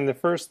box, and the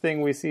first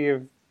thing we see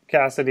of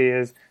Cassidy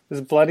is this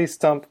bloody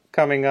stump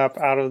coming up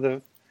out of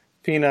the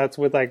peanuts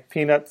with, like,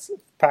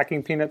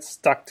 packing peanuts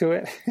stuck to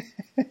it.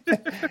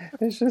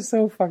 It's just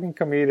so fucking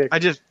comedic. I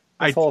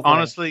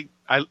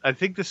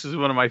think this is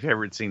one of my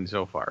favorite scenes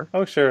so far.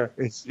 Oh, sure.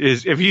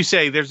 Is if you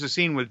say there's a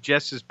scene with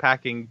Jess is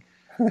packing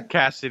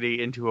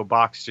Cassidy into a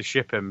box to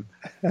ship him,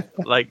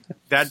 like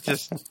that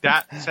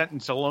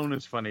sentence alone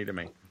is funny to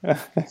me.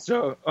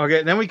 So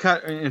okay, then we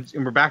cut and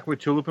we're back with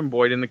Tulip and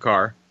Boyd in the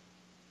car,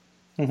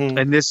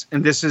 and this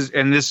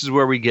is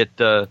where we get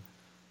the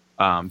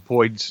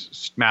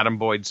Madam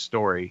Boyd's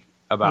story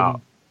about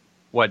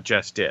what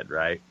Jess did,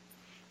 right?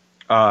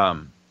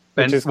 Killing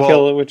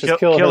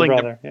her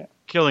brother.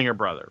 Killing her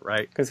brother,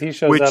 right? Because he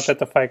shows up at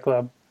the Fight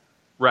Club.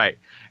 Right.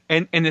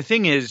 And the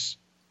thing is,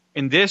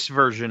 in this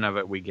version of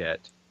it we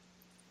get,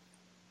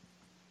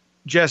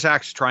 Jess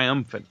acts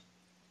triumphant.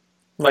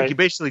 Like he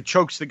basically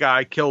chokes the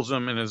guy, kills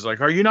him, and is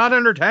like, "Are you not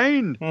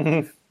entertained?"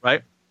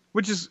 Right?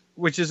 Which is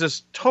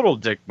this total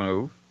dick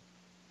move.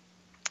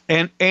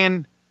 And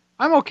I'm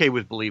okay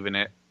with believing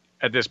it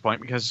at this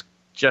point because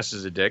Jess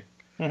is a dick.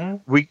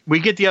 We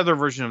get the other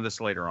version of this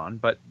later on,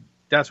 but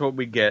that's what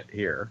we get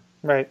here.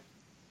 Right.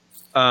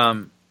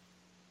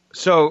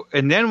 So,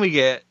 and then we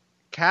get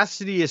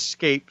Cassidy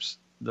escapes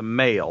the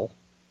mail.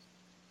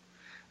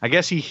 I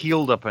guess he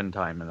healed up in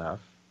time enough.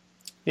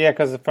 Yeah,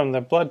 because from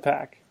the blood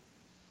pack.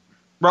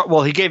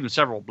 Well, he gave him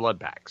several blood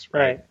packs,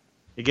 right?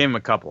 He gave him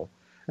a couple.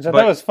 Which I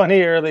thought was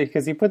funny early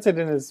because he puts it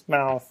in his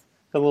mouth,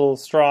 the little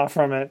straw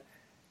from it.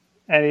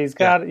 And he's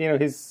got,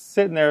 he's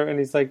sitting there and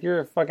he's like, "You're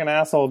a fucking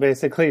asshole,"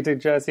 basically to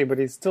Jesse, but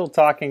he's still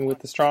talking with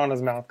the straw in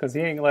his mouth because he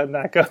ain't letting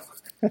that go.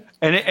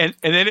 and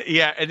then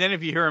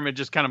if you hear him, it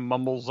just kind of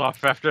mumbles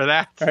off after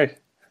that. Right.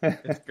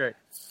 It's great.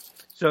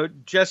 So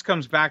Jess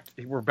comes back.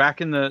 We're back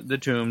in the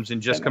tombs,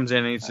 and Jess comes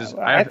in and he says,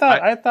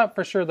 I thought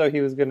for sure though he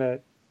was gonna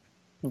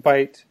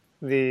bite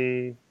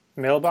the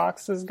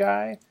mailboxes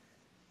guy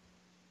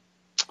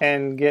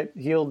and get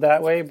healed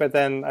that way, but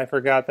then I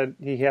forgot that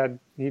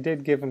he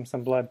did give him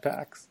some blood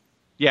packs.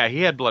 Yeah,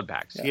 he had blood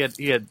packs. Yeah.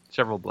 He had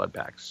several blood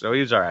packs, so he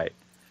was all right.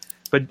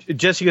 But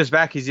Jesse goes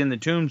back. He's in the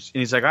tombs, and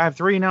he's like, "I have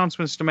 3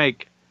 announcements to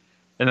make."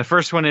 And the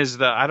first one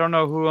is I don't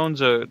know who owns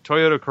a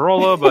Toyota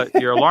Corolla, but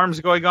your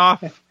alarm's going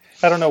off.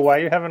 I don't know why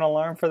you have an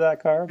alarm for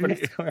that car, but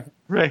it's going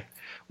right.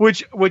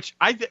 Which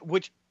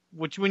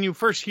when you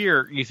first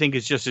hear, you think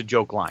it's just a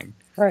joke line,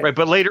 right?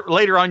 But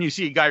later on, you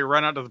see a guy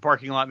run out of the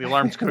parking lot, and the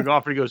alarm's going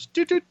off, and he goes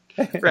toot toot,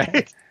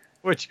 right?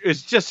 Which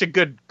is just a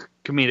good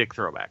comedic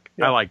throwback.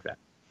 Yeah. I like that.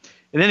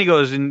 And then he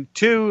goes and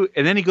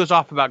then he goes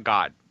off about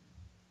God.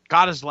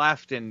 God is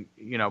left, and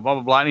blah blah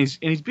blah, and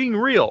he's being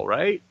real,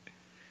 right?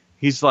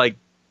 He's like,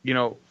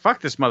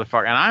 fuck this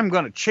motherfucker, and I'm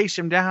going to chase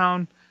him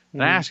down.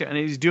 And I ask him, and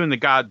he's doing the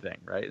God thing,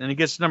 right? And then he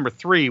gets to number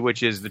 3,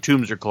 which is the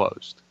tombs are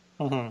closed,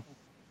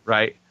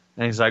 right?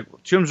 And he's like,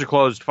 tombs are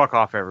closed. Fuck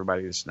off,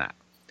 everybody! To snap.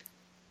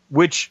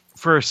 Which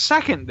for a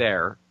second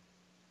there,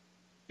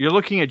 you're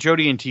looking at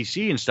Jody and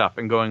TC and stuff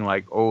and going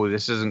like, oh,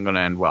 this isn't going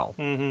to end well.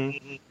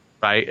 Mm-hmm.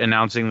 Right?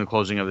 Announcing the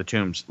closing of the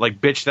tombs.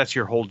 Like, bitch, that's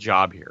your whole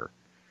job here.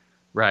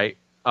 Right?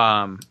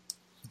 But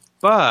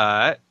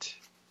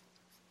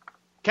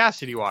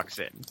Cassidy walks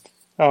in.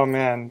 Oh,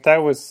 man. That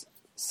was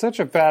such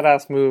a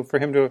badass move for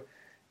him to...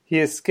 He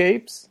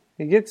escapes.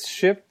 He gets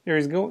shipped... Or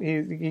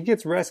he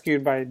gets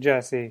rescued by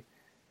Jesse.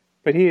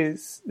 But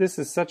this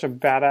is such a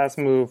badass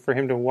move for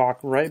him to walk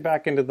right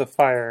back into the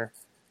fire.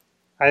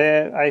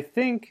 I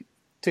think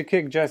to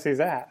kick Jesse's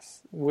ass.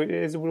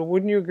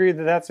 Wouldn't you agree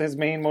that that's his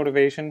main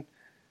motivation?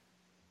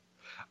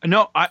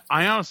 No, I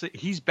honestly,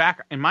 he's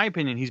back. In my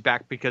opinion, he's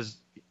back because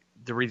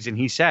the reason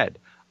he said,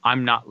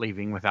 I'm not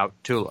leaving without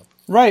Tulip.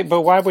 Right,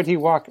 but why would he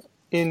walk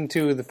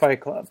into the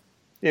Fight Club?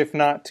 If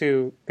not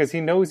to... Because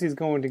he knows he's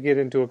going to get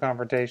into a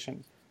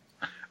confrontation.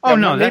 Oh,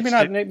 now, no,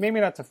 maybe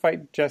not to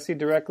fight Jesse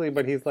directly,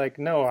 but he's like,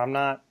 no, I'm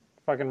not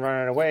fucking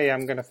running away.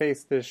 I'm going to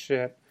face this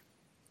shit.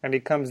 And he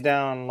comes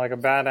down like a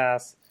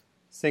badass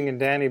singing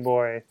Danny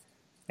Boy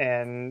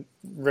and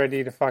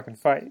ready to fucking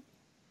fight.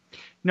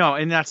 No,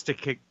 and that's to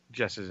kick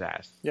Jess's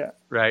ass. Yeah.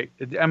 Right?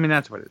 I mean,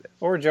 that's what it is.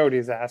 Or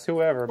Jody's ass,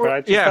 whoever. But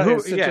I just thought it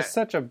was just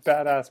such a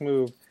badass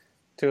move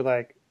to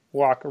like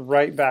walk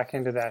right back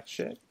into that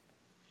shit.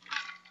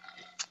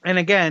 And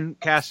again,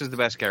 Cass is the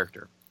best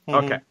character.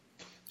 Mm-hmm. Okay.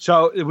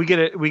 So we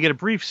get a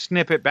brief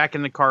snippet back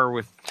in the car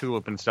with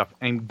Tulip and stuff,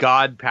 and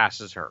God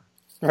passes her.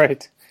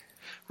 Right.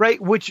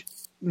 Right, which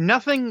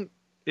nothing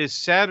is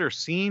said or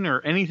seen or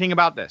anything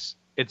about this.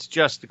 It's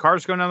just the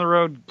car's going down the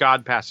road,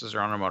 God passes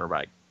her on a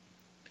motorbike.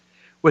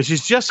 Which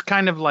is just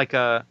kind of like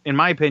in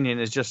my opinion,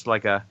 is just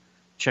like a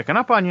checking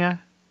up on you.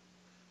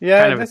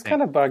 Yeah, this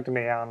kind of bugged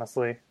me,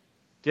 honestly.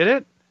 Did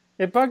it?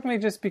 It bugged me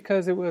just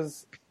because it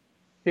was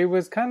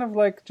kind of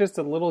like just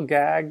a little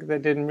gag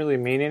that didn't really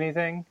mean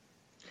anything.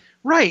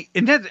 Right,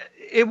 and that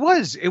it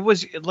was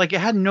like it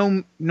had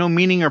no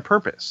meaning or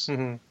purpose.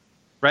 Mm-hmm.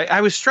 Right,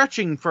 I was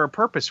stretching for a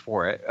purpose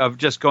for it of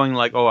just going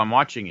like, oh, I'm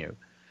watching you,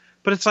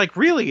 but it's like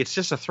really, it's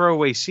just a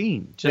throwaway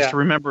scene just to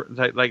remember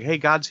like, hey,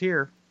 God's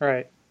here.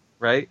 Right.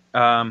 Right.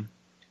 Then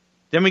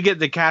we get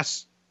the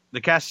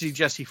Cassidy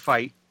Jesse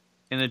fight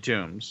in the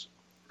tombs.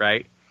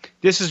 Right.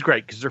 This is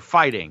great because they're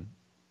fighting,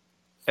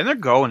 and they're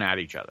going at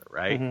each other.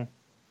 Right. Mm-hmm.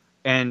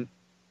 And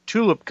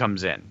Tulip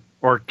comes in,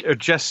 or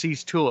Jess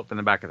sees Tulip in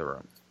the back of the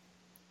room.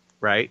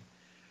 Right.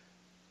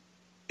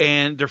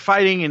 And they're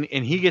fighting,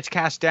 and he gets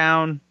cast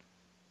down.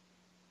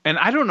 And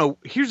I don't know.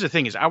 Here's the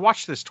thing: is I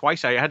watched this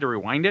twice. I had to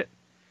rewind it.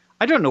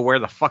 I don't know where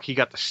the fuck he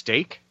got the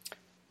stake.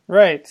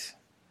 Right.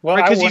 Well,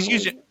 because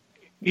he's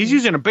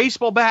using a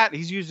baseball bat.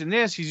 He's using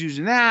this. He's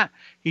using that.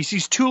 He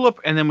sees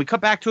Tulip, and then we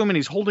cut back to him, and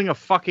he's holding a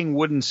fucking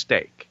wooden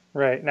stake.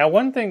 Right. Now,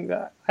 one thing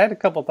I had a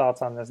couple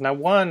thoughts on this. Now,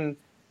 one,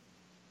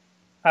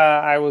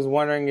 I was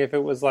wondering if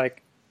it was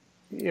like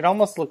it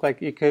almost looked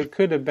like it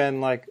could have been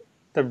like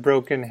the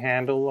broken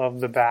handle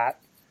of the bat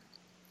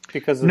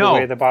because of the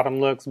way the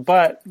bottom looks,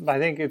 but I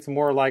think it's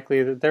more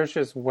likely that there's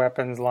just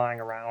weapons lying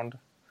around.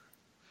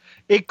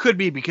 It could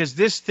be because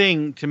this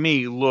thing to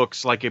me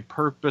looks like a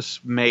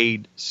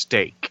purpose-made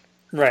stake.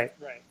 Right.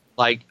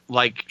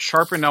 Like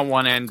sharpened on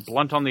one end,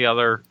 blunt on the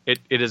other.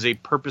 It is a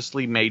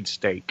purposely made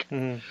stake.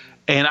 Mm-hmm.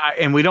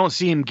 And we don't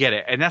see him get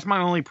it. And that's my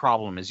only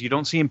problem is you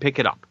don't see him pick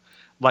it up.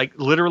 Like,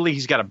 literally,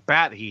 he's got a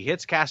bat. He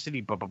hits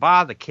Cassidy,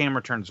 the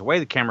camera turns away,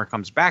 the camera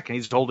comes back, and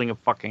he's holding a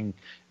fucking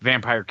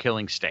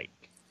vampire-killing stake.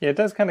 Yeah, it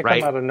does kind of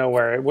come out of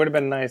nowhere. It would have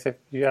been nice if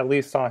you at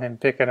least saw him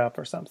pick it up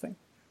or something.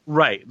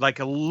 Right, like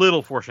a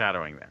little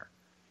foreshadowing there.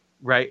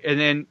 Right,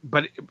 and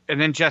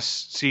then Jess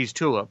sees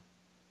Tulip,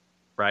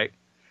 right?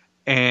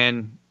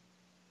 And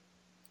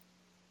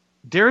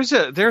there's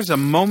a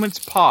moment's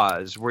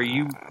pause where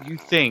you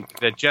think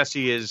that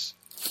Jesse is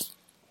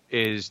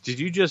did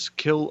you just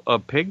kill a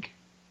pig?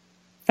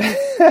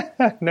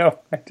 No,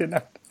 I did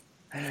not.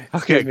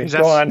 Okay,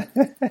 go on.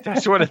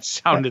 That's what it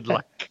sounded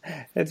like.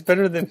 It's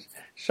better than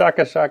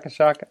shaka, shaka,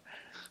 shaka.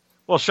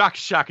 Well, shaka,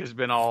 shaka has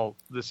been all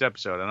this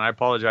episode, and I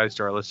apologize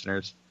to our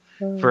listeners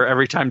for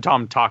every time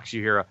Tom talks,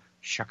 you hear a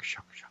shaka,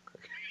 shaka, shaka.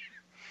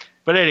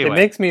 But anyway. It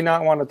makes me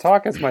not want to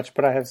talk as much,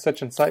 but I have such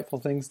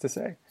insightful things to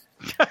say.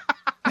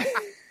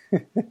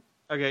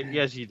 Okay,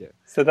 yes, you do.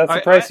 So that's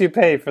the price you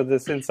pay for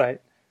this insight.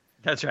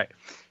 That's right.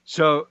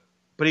 So,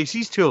 but he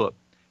sees Tulip,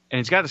 and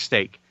he's got a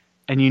stake,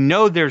 and you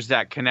know there's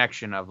that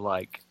connection of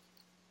like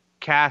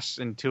Cass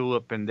and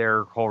Tulip and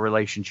their whole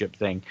relationship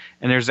thing,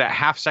 and there's that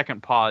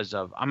half-second pause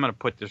of I'm going to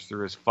put this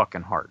through his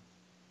fucking heart,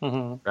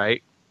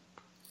 right?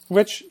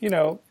 Which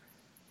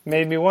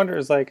made me wonder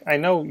is like I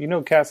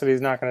know Cassidy's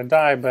not going to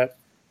die, but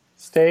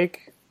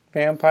stake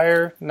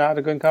vampire not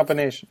a good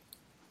combination.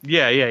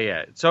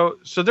 Yeah. So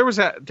there was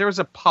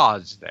a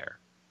pause there,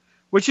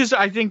 which is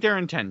I think their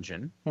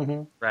intention,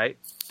 right?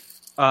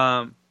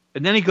 And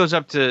then he goes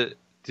up to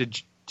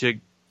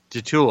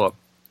Tulip,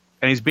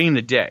 and he's being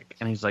the dick,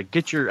 and he's like,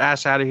 "Get your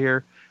ass out of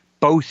here,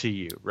 both of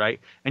you!" Right?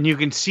 And you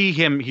can see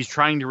him; he's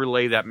trying to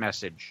relay that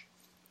message,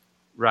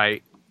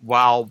 right,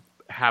 while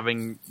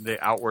having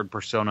the outward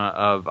persona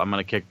of "I'm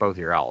going to kick both of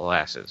your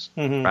asses,"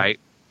 right?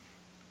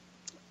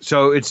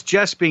 So it's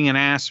just being an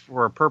ass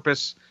for a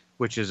purpose,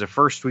 which is a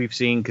first we've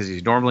seen because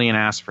he's normally an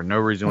ass for no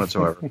reason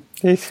whatsoever.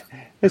 He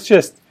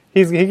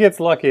gets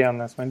lucky on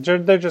this one.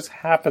 There just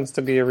happens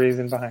to be a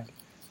reason behind it.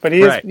 But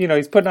he is,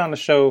 he's putting on a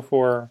show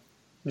for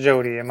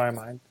Jody in my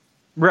mind.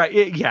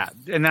 Right. Yeah.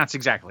 And that's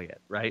exactly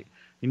it. Right.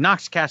 He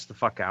knocks Cass the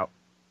fuck out.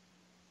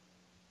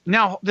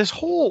 Now, this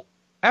whole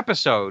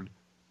episode,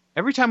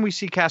 every time we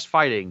see Cass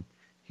fighting,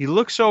 he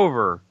looks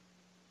over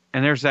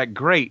and there's that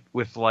grate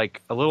with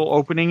like a little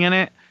opening in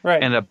it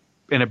and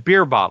a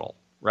beer bottle.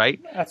 Right.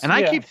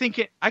 I keep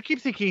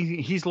thinking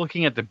he's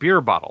looking at the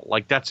beer bottle.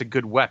 Like that's a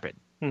good weapon.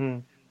 Mm-hmm.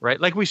 Right.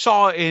 Like we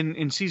saw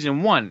in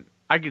season 1,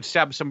 I could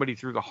stab somebody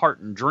through the heart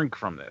and drink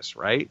from this.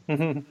 Right.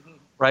 Mm-hmm.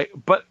 Right.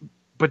 But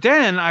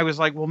then I was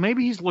like, well,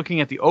 maybe he's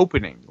looking at the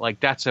opening. Like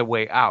that's a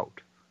way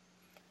out.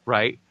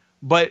 Right.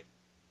 But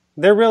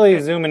they're really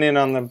zooming in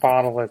on the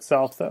bottle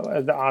itself, though,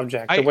 as the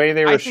object. The way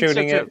they were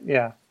shooting it.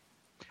 Yeah.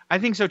 I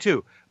think so,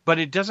 too. But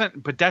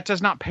that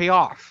does not pay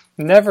off.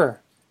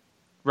 Never.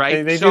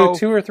 Right. They do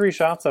 2 or 3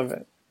 shots of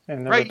it.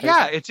 And right.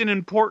 Yeah. It's an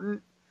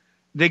important,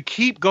 they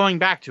keep going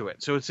back to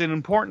it. So it's an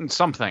important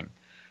something.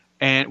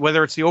 And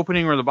whether it's the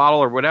opening or the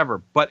bottle or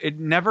whatever, but it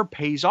never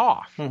pays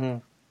off. Mm-hmm.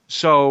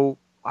 So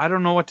I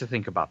don't know what to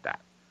think about that.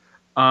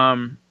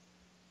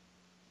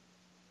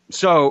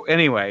 So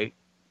anyway,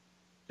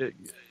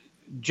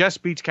 Jess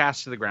beats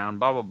Cass to the ground,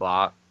 blah, blah,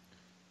 blah.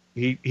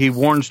 He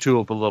warns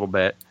Tulip a little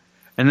bit.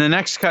 And the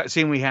next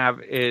scene we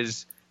have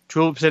is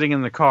Tulip sitting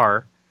in the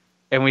car,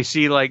 and we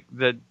see like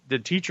the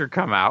teacher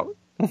come out.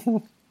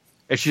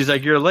 And she's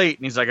like, "You're late."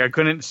 And he's like, "I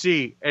couldn't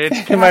see." And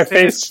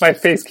it's my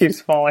face keeps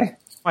falling.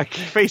 My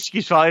face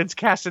keeps falling. It's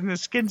Cass in the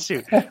skin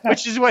suit,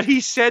 which is what he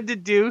said to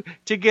do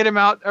to get him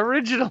out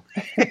originally.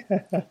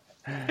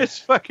 It's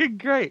fucking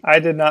great. I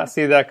did not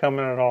see that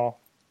coming at all.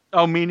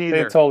 Oh, me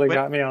neither. They totally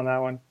got me on that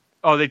one.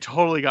 Oh, they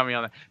totally got me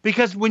on that.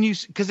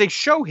 Because they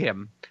show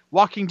him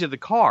walking to the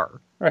car.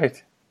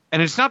 Right.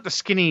 And it's not the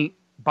skinny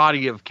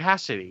body of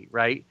Cassidy,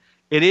 right?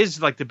 It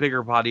is like the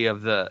bigger body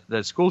of the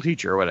school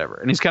teacher or whatever.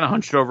 And he's kind of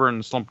hunched over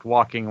and slumped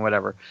walking or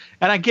whatever.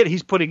 And I get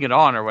he's putting it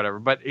on or whatever,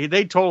 but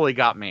they totally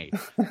got me.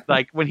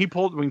 Like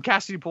when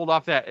Cassidy pulled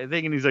off that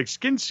thing and he's like,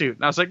 skin suit.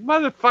 And I was like,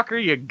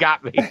 motherfucker, you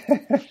got me.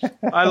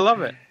 I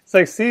love it. It's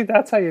like, see,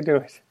 that's how you do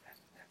it.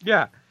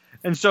 Yeah.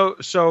 And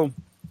so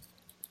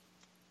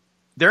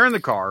they're in the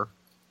car.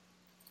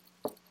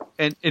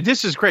 And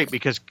this is great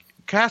because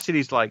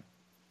Cassidy's like,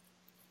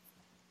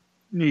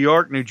 New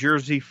York, New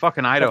Jersey,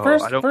 fucking Idaho.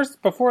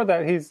 First, before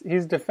that,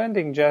 he's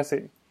defending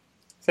Jesse,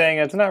 saying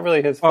it's not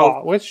really his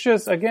fault, which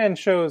just, again,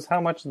 shows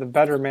how much the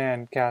better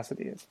man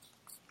Cassidy is.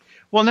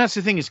 Well, and that's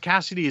the thing is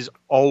Cassidy is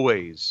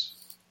always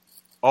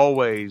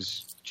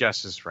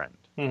Jess's friend.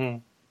 Mm-hmm.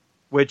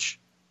 Which...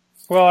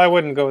 Well, I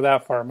wouldn't go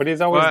that far, but he's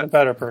always the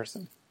better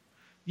person.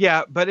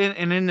 Yeah, but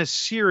in this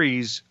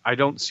series, I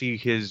don't see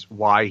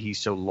why he's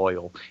so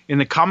loyal. In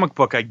the comic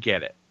book, I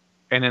get it.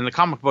 And in the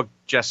comic book,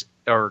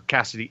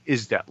 Cassidy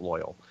is that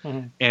loyal.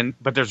 Mm-hmm.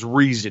 But there's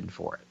reason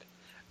for it.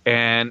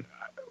 And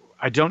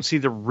I don't see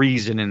the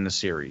reason in the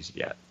series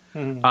yet.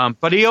 Mm-hmm.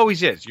 But he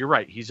always is. You're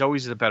right. He's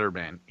always the better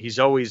man. He's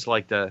always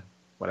like the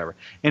whatever.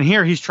 And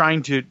here he's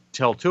trying to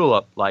tell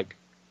Tulip, like,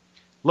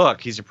 look,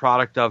 he's a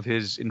product of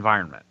his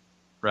environment,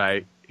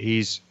 right? He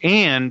is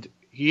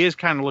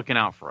kind of looking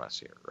out for us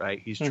here, right?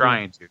 He's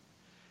trying to,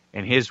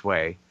 in his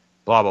way,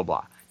 blah, blah,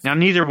 blah. Now,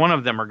 neither one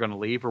of them are going to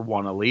leave or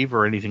want to leave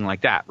or anything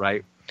like that,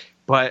 right?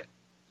 But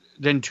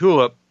then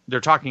Tulip, they're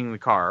talking in the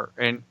car,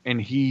 and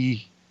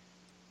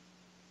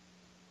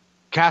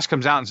Cass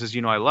comes out and says,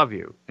 I love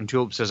you. And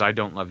Tulip says, I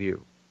don't love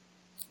you,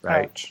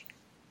 right? Ouch.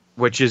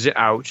 Which is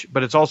ouch,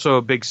 but it's also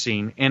a big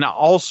scene. And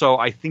also,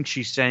 I think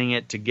she's saying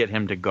it to get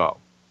him to go,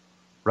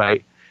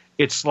 right?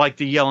 It's like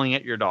the yelling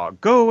at your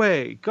dog. Go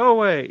away,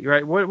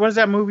 right? What is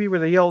that movie where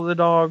they yell at the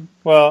dog?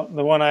 Well,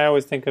 the one I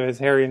always think of is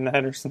Harry and the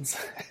Hendersons.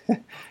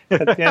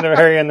 At the end of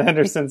Harry and the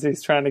Hendersons,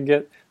 he's trying to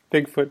get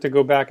Bigfoot to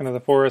go back into the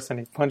forest, and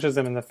he punches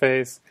him in the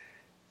face.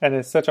 And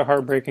it's such a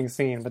heartbreaking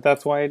scene, but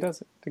that's why he does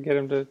it, to get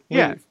him to leave.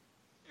 Yeah,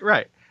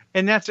 right.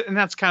 And that's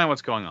kind of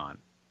what's going on.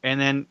 And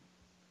then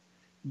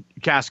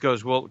Cass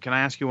goes, well, can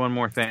I ask you one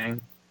more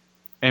thing?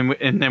 And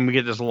then we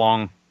get this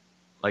long,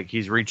 like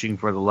he's reaching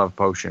for the love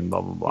potion,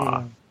 blah, blah, blah.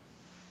 Mm.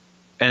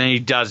 And then he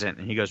doesn't.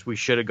 And he goes, we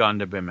should have gone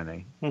to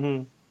Bimini.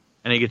 Mm-hmm.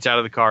 And he gets out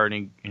of the car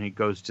and he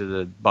goes to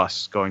the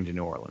bus going to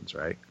New Orleans,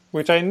 right?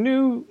 Which I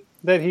knew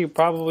that he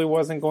probably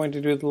wasn't going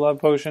to do the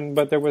love potion,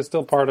 but there was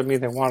still part of me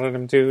that wanted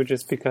him to,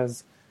 just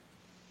because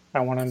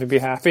I want him to be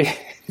happy.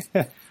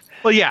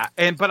 Well, yeah.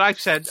 But I've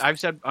said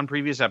on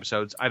previous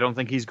episodes, I don't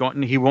think he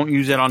won't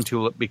use it on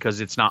Tulip because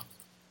that's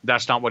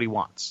not what he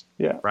wants.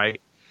 Yeah. Right.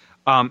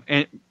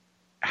 And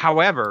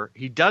however,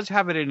 he does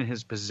have it in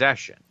his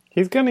possession.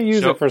 He's going to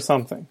use it for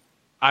something.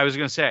 I was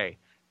going to say,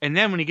 and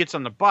then when he gets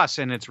on the bus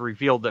and it's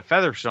revealed that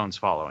Featherstone's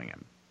following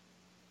him.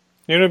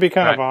 You know what would be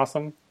kind of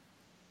awesome?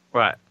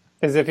 What?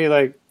 Is if he,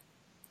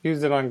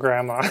 used it on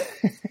Grandma.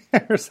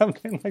 or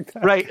something like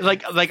that. Right,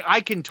 like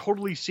I can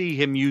totally see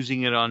him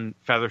using it on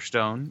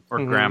Featherstone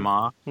or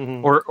Grandma,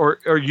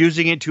 or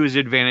using it to his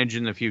advantage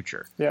in the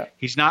future. Yeah,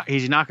 he's not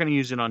going to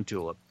use it on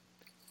Tulip,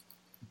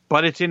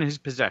 but it's in his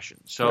possession,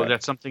 so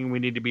that's something we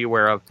need to be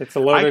aware of. It's a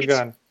loaded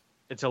gun.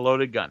 It's a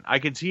loaded gun. I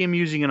could see him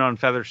using it on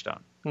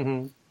Featherstone,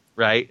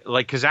 right?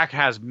 Like Kazak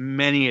has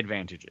many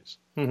advantages,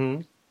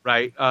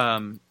 right?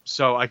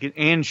 So I can,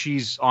 and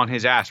she's on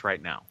his ass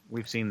right now.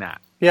 We've seen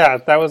that. Yeah,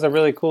 that was a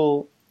really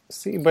cool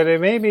scene. But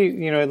it made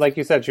me, like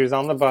you said, she was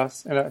on the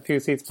bus and a few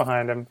seats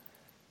behind him.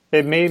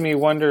 It made me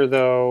wonder,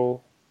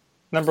 though,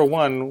 number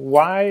one,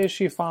 why is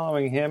she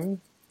following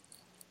him?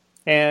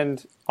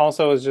 And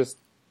also, as just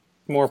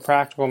more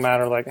practical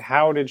matter, like,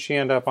 how did she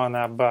end up on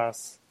that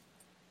bus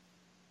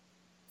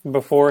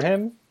before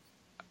him?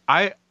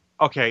 I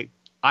think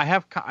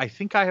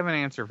I have an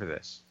answer for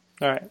this.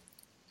 All right.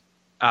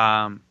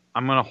 I'm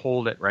going to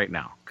hold it right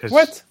now.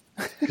 What?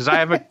 Because I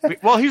have a...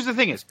 Well, here's the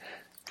thing is,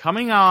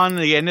 coming on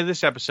the end of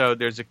this episode,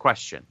 there's a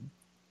question.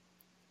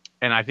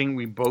 And I think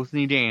we both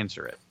need to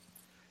answer it.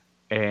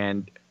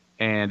 And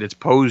it's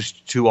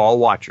posed to all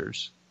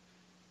watchers.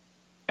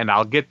 And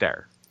I'll get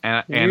there.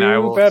 And I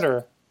will...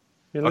 better.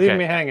 You're leaving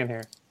me hanging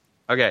here.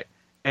 Okay.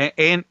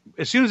 And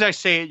as soon as I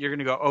say it, you're going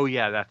to go, oh,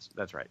 yeah,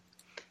 that's right.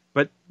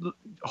 But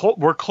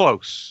we're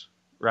close,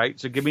 right?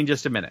 So give me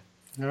just a minute.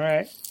 All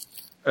right.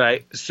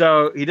 Right.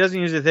 So he doesn't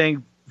use the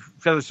thing.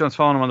 Featherstone's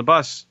following him on the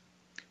bus.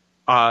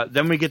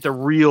 Then we get the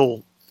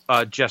real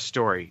Jess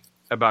story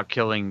about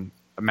killing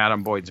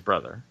Madame Boyd's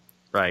brother,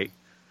 right?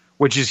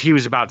 Which is he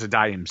was about to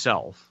die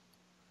himself.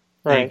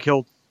 Right. And he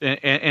killed, and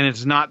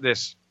it's not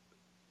this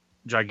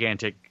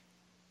gigantic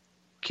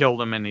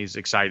killed him and he's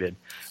excited.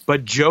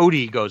 But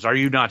Jody goes, "Are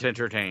you not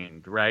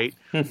entertained?" Right?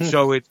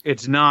 So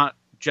it's not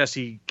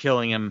Jesse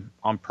killing him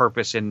on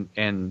purpose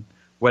and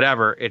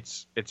whatever.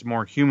 It's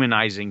more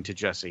humanizing to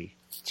Jesse.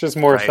 It's just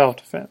more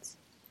self-defense.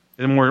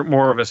 And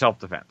more of a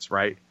self-defense,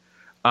 right?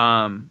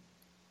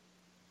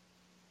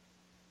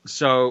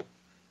 So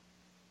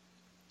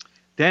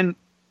then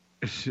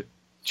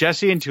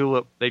Jesse and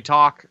Tulip, they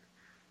talk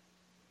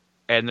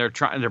and they're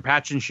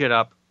patching shit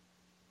up,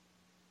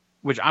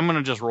 which I'm going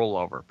to just roll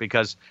over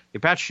because they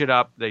patch shit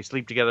up, they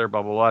sleep together,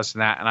 blah, blah, blah, this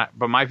and that.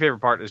 But my favorite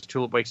part is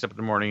Tulip wakes up in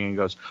the morning and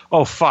goes,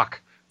 "Oh,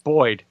 fuck,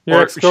 Boyd."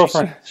 Your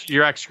ex-girlfriend.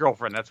 Your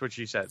ex-girlfriend, that's what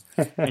she said.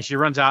 And she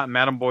runs out and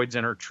Madame Boyd's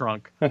in her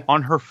trunk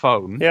on her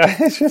phone. Yeah,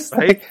 it's just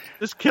right? like...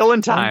 Just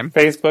killing time.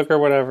 Facebook or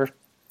whatever.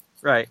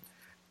 Right.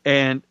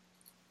 And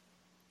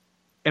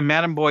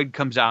Madame Boyd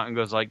comes out and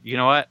goes like, "You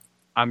know what?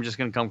 I'm just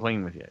going to come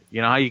clean with you.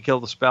 You know how you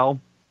kill the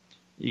spell?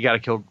 You got to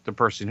kill the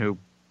person who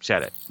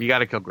said it. You got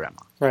to kill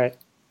Grandma." Right.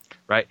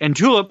 Right. And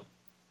Tulip,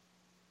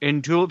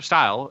 in Tulip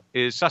style,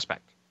 is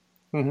suspect.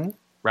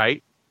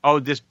 Right? "Oh,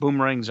 this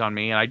boomerangs on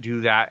me, and I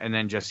do that, and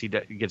then Jesse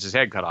gets his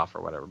head cut off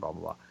or whatever, blah,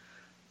 blah, blah."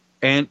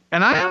 And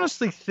I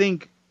honestly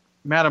think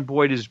Madame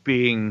Boyd is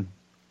being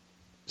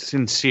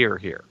sincere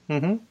here.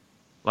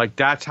 Like,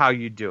 that's how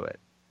you do it.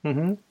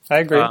 I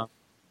agree.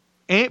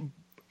 And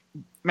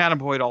Madame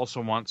Boyd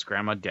also wants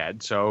Grandma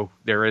dead, so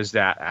there is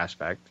that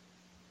aspect.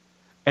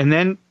 And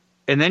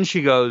then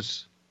she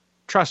goes,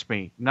 "Trust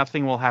me,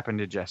 nothing will happen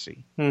to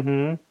Jesse."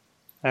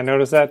 I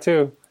noticed that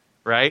too.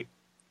 Right?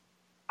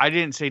 I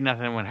didn't say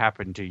nothing would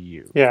happen to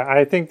you. Yeah,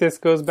 I think this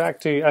goes back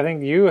to, I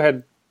think you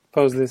had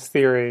posed this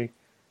theory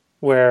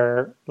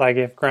where, like,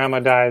 if Grandma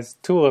dies,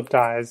 Tulip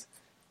dies,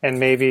 and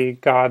maybe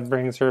God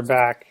brings her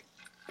back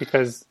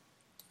because,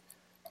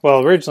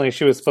 well, originally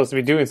she was supposed to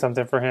be doing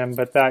something for him,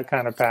 but that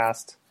kind of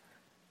passed.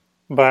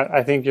 But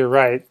I think you're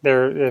right.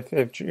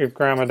 If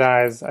Grandma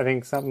dies, I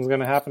think something's going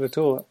to happen to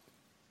Tulip.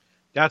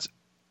 That's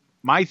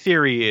my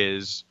theory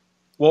is,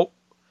 well,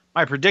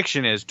 my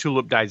prediction is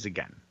Tulip dies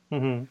again.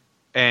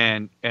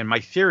 And my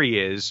theory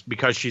is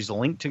because she's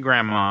linked to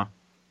Grandma,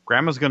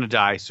 Grandma's going to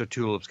die, so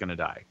Tulip's going to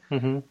die.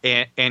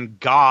 And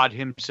God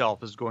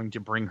himself is going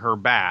to bring her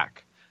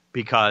back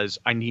because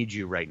I need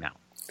you right now.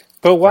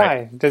 But why?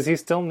 Right? Does he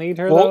still need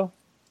her, though?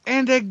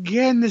 And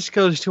again, this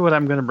goes to what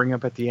I'm going to bring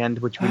up at the end,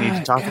 which we need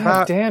to talk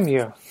about. Damn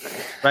you.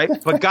 Right?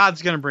 But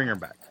God's going to bring her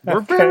back.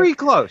 We're very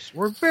close.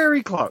 We're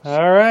very close.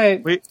 All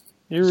right.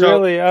 You're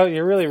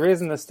really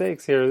raising the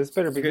stakes here. This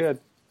better be good.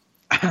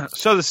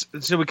 So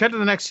we cut to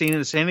the next scene,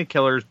 and the Santa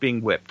Killer is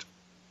being whipped,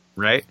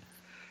 right?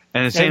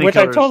 And the Santa which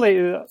Killer, I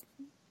totally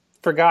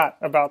forgot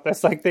about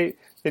this. Like they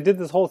did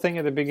this whole thing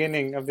at the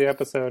beginning of the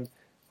episode.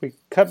 We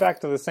cut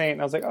back to the Saint,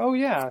 and I was like, "Oh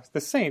yeah,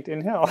 the Saint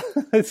in hell."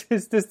 This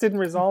didn't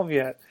resolve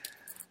yet,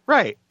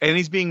 right? And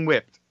he's being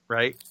whipped,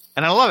 right?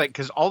 And I love it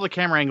because all the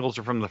camera angles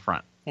are from the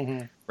front,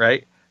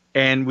 right?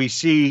 And we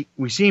see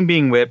him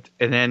being whipped,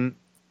 and then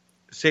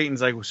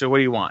Satan's like, "So what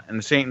do you want?" And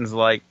the Satan's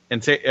like,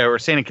 or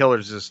Santa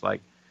Killer's just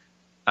like,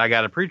 "I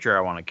got a preacher I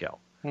want to kill."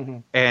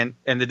 And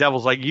the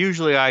devil's like,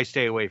 "Usually I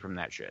stay away from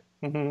that shit."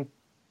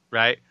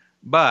 Right?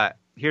 But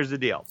here's the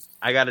deal.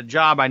 I got a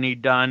job I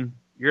need done.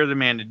 You're the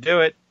man to do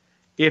it.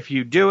 If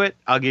you do it,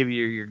 I'll give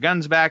you your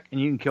guns back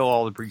and you can kill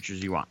all the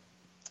preachers you want.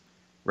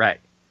 Right.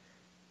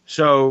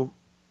 So,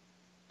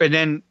 and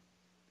then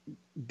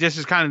this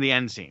is kind of the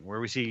end scene where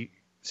we see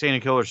Santa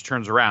Killers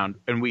turns around,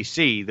 and we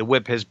see the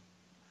whip has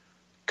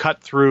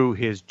cut through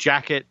his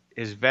jacket,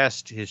 his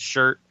vest, his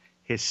shirt,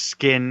 his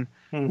skin.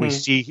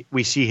 Mm-hmm.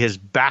 We see his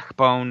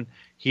backbone.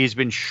 He's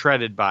been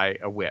shredded by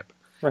a whip.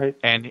 Right.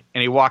 And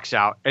he walks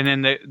out, and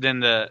then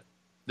the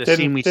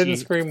scene we see didn't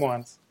scream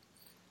once.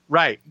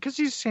 Right, because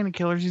he's Santa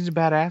Killers. He's a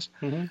badass.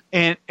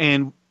 Mm-hmm.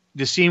 And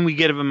the scene we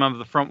get of him of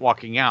the front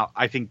walking out,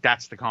 I think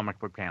that's the comic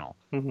book panel.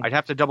 Mm-hmm. I'd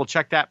have to double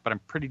check that, but I'm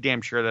pretty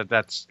damn sure that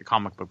that's the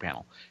comic book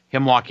panel.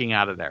 Him walking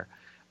out of there.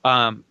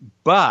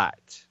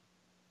 But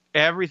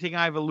everything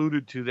I've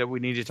alluded to that we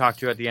need to talk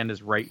to at the end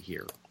is right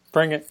here.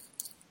 Bring it.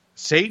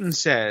 Satan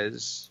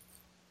says,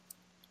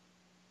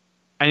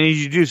 I need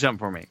you to do something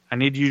for me. I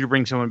need you to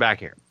bring someone back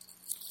here.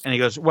 And he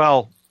goes,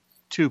 well,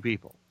 2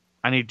 people.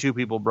 I need 2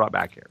 people brought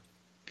back here.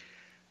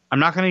 I'm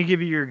not going to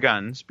give you your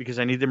guns because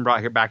I need them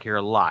brought back here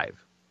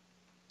alive.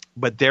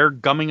 But they're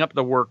gumming up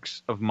the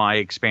works of my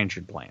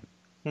expansion plan.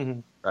 Mm-hmm.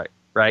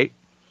 Right?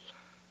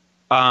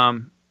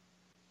 And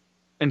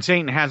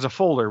Satan has a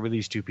folder with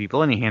these 2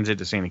 people, and he hands it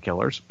to Santa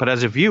Killers. But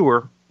as a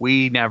viewer,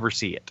 we never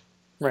see it.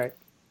 Right.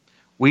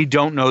 We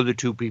don't know the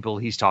 2 people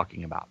he's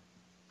talking about.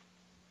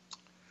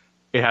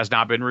 It has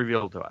not been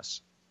revealed to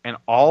us. And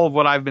all of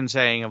what I've been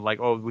saying of like,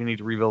 oh, we need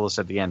to reveal this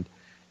at the end,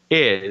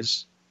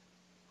 is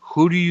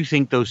who do you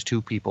think those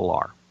 2 people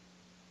are?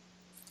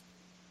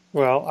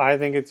 Well, I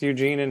think it's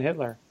Eugene and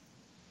Hitler.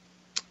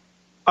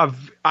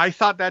 I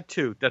thought that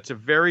too. That's a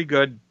very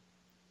good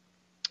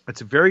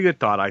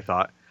thought, I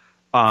thought.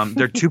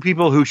 They're 2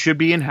 people who should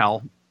be in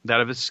hell that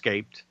have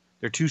escaped.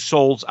 They're 2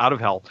 souls out of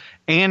hell.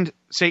 And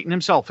Satan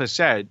himself has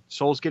said,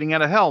 souls getting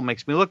out of hell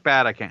makes me look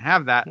bad. I can't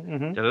have that.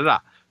 Mm-hmm. Da-da-da.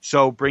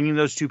 So bringing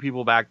those 2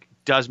 people back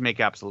does make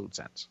absolute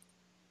sense.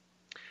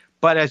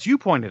 But as you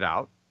pointed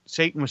out,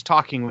 Satan was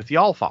talking with the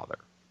Allfather.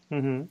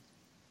 Mm-hmm.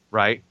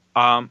 Right?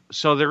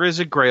 So there is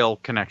a Grail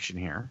connection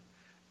here.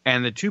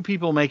 And the 2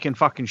 people making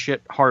fucking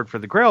shit hard for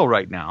the Grail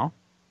right now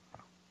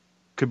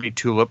could be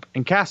Tulip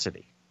and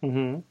Cassidy.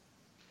 Mm-hmm.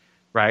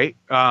 Right?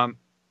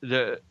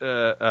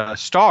 The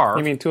Star...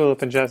 You mean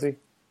Tulip and Jesse?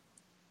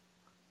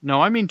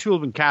 No, I mean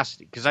Tulip and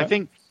Cassidy. Because I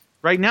think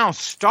right now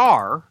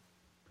Star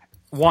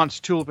wants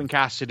Tulip and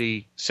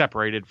Cassidy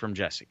separated from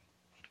Jesse.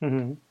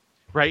 Mm-hmm.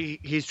 Right?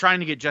 He's trying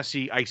to get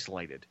Jesse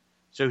isolated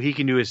so he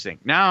can do his thing.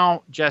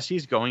 Now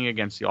Jesse's going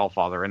against the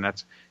Allfather,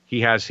 and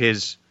he has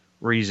his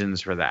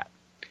reasons for that.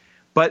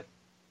 But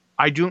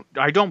I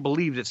don't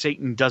believe that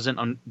Satan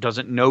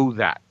doesn't know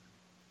that.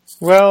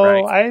 Well,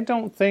 right? I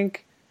don't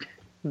think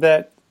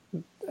that,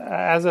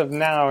 as of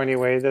now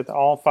anyway, that the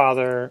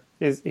Allfather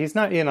he's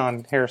not in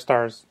on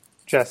Hairstar's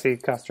Jesse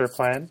Custer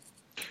plan.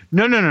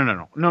 No,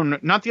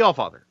 not the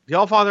Allfather. The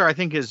Allfather, I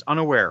think, is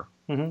unaware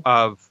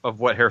of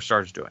what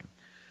Hairstar's doing.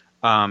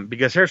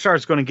 Because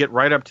Hairstar's going to get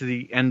right up to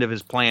the end of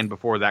his plan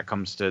before that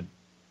comes to,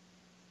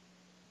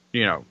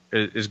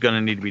 is going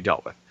to need to be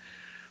dealt with.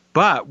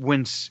 But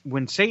when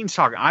Satan's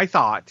talking, I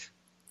thought,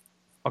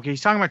 okay,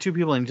 he's talking about 2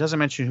 people and he doesn't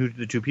mention who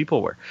the 2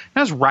 people were. And I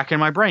was racking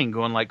my brain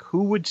going like,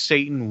 who would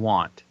Satan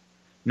want?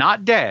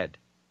 Not dead,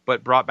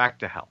 but brought back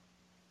to hell.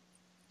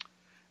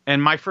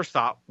 And my first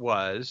thought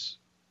was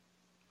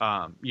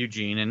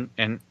Eugene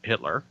and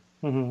Hitler.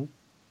 Mm-hmm.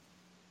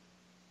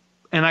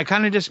 And I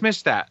kind of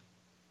dismissed that.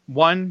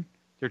 One,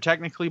 they're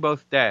technically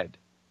both dead.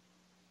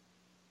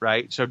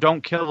 Right? So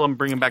don't kill them,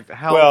 bring them back to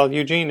hell. Well,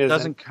 Eugene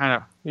isn't.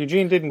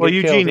 Eugene didn't get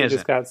killed, he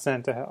just got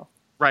sent to hell.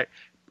 Right.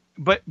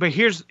 But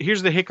here's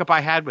the hiccup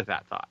I had with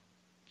that thought.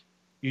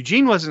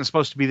 Eugene wasn't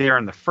supposed to be there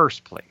in the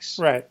first place.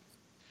 Right.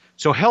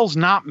 So hell's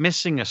not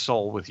missing a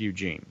soul with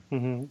Eugene.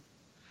 Mm-hmm.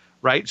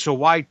 Right? So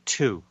why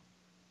 2?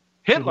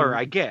 Hitler,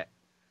 I get.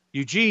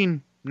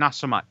 Eugene, not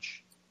so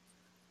much.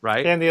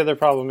 Right? And the other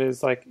problem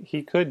is, like,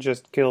 he could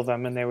just kill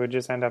them and they would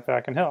just end up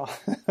back in hell.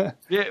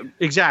 Yeah,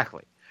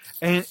 exactly.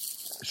 And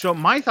so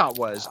my thought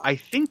was, I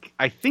think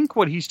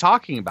what he's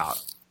talking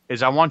about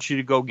is I want you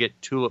to go get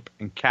Tulip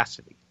and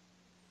Cassidy.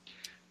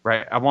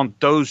 Right? I want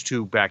those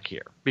 2 back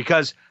here.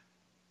 Because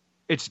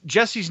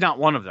Jesse's not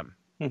one of them.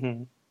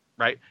 Mm-hmm.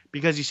 Right?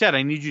 Because he said,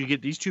 I need you to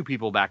get these 2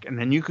 people back, and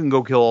then you can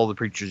go kill all the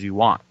preachers you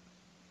want.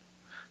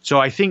 So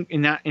I think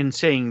in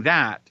saying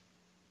that,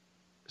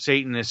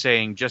 Satan is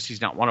saying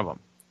Jesse's not one of them.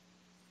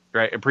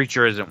 Right? A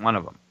preacher isn't one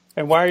of them.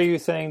 And why are you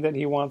saying that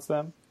he wants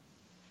them?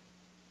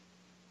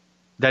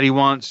 That he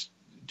wants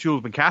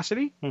Tulip and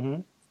Cassidy?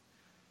 Mm-hmm.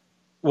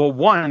 Well,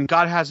 one,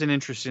 God has an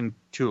interest in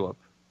Tulip.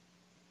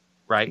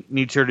 Right?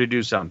 Needs her to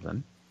do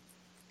something.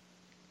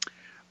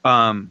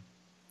 But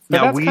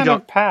that's kind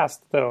of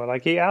past, though.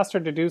 Like, he asked her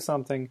to do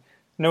something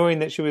knowing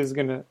that she was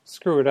going to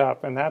screw it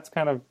up, and that's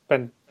kind of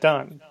been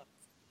done.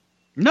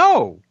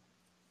 No.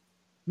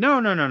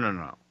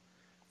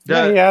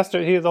 Yeah, he asked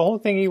her. The whole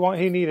thing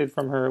he needed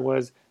from her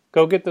was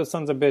go get those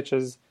sons of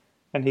bitches,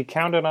 and he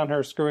counted on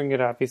her screwing it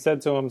up. He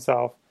said so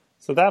himself.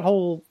 So that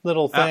whole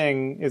little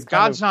thing is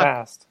kind of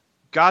past.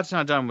 God's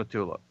not done with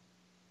Tulip.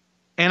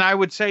 And I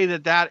would say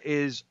that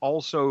is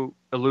also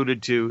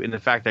alluded to in the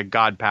fact that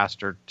God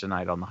passed her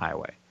tonight on the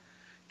highway.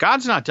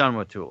 God's not done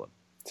with Tulip.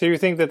 So you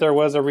think that there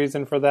was a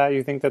reason for that?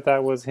 You think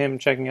that was him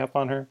checking up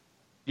on her?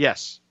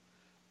 Yes.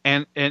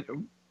 And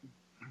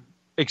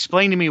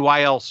explain to me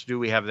why else do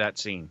we have that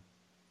scene?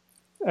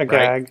 A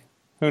gag.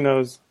 Who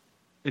knows?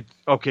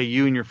 Okay,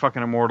 you and your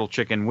fucking immortal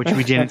chicken, which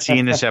we didn't see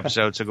in this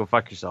episode, so go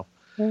fuck yourself.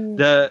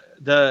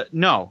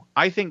 No,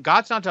 I think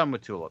God's not done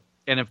with Tulip.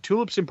 And if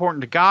Tulip's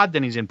important to God,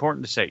 then he's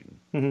important to Satan.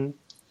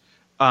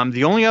 Mm-hmm.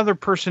 The only other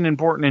person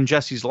important in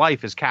Jesse's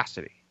life is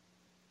Cassidy.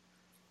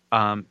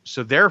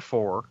 So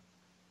therefore,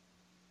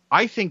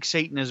 I think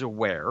Satan is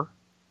aware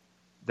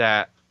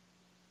that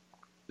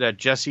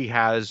Jesse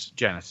has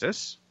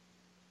Genesis.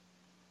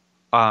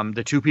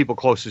 The two people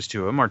closest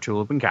to him are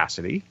Tulip and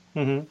Cassidy.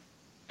 Mm-hmm.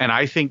 And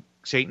I think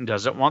Satan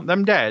doesn't want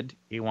them dead.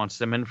 He wants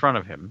them in front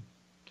of him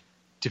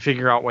to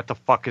figure out what the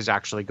fuck is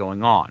actually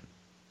going on.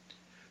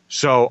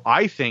 So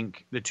I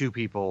think the two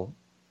people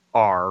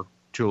are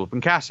Tulip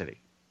and Cassidy.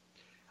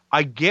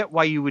 I get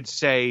why you would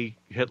say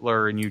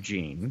Hitler and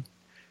Eugene,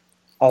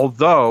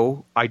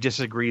 although I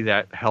disagree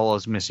that Hela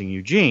is missing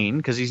Eugene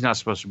because he's not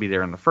supposed to be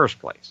there in the first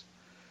place.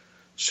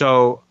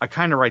 So I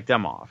kind of write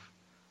them off.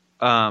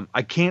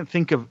 I can't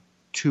think of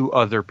two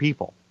other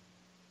people.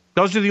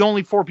 Those are the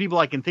only four people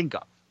I can think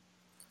of.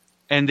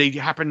 And they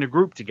happen to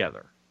group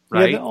together,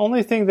 right? Yeah, the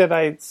only thing that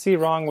I see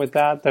wrong with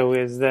that, though,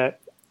 is that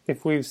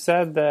if we've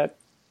said that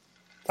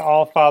the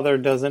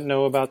Allfather doesn't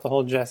know about the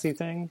whole Jesse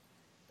thing,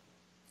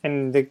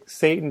 and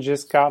Satan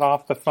just got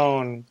off the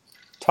phone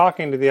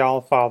talking to the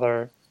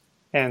Allfather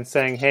and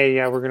saying, hey,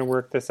 yeah, we're going to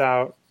work this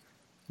out,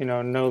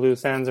 no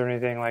loose ends or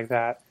anything like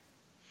that.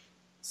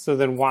 So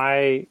then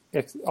why,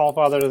 if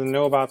Allfather doesn't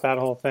know about that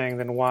whole thing,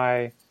 then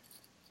why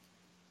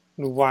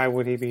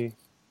would it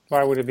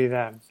be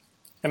them?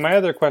 And my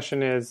other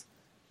question is,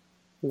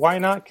 why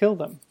not kill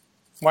them?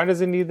 Why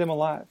does it need them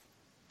alive?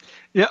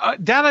 Yeah,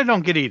 that I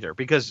don't get either,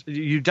 because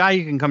you die,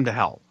 you can come to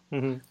hell,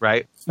 mm-hmm.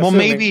 right?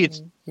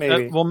 Assuming,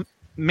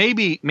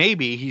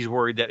 maybe he's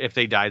worried that if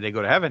they die, they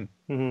go to heaven,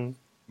 mm-hmm.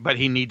 but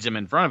he needs them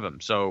in front of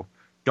him. So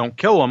don't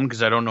kill them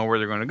because I don't know where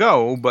they're going to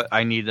go, but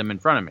I need them in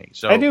front of me.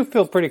 So I do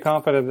feel pretty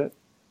confident that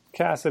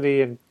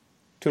Cassidy and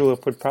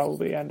Tulip would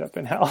probably end up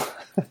in hell.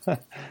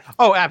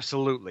 Oh,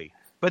 absolutely.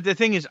 But the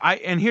thing is,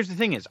 here's the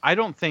thing is, I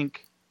don't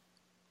think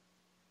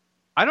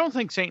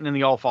Satan and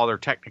the Allfather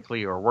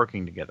technically are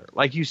working together.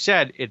 Like you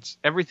said,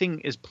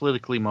 everything is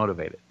politically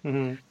motivated.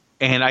 Mm-hmm.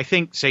 And I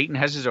think Satan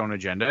has his own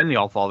agenda and the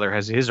Allfather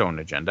has his own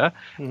agenda.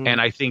 Mm-hmm.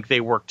 And I think they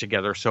work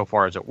together so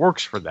far as it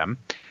works for them.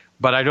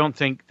 But I don't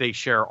think they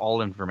share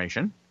all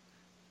information.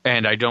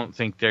 And I don't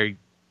think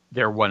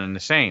they're one and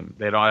the same.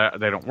 They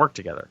don't work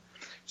together.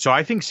 So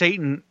I think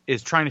Satan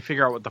is trying to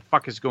figure out what the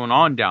fuck is going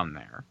on down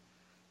there.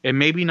 And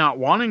maybe not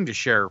wanting to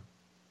share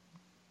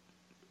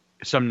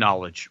some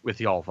knowledge with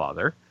the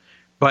Allfather.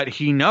 But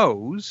he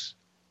knows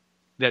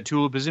that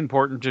Tulip is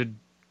important to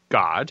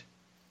God,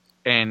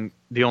 and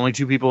the only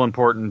two people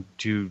important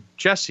to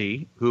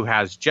Jesse, who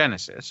has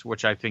Genesis,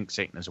 which I think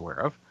Satan is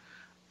aware of,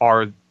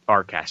 are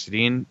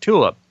Cassidy and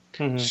Tulip.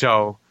 Mm-hmm.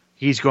 So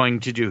he's going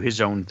to do his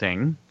own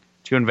thing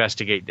to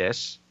investigate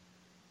this.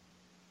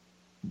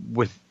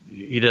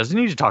 He doesn't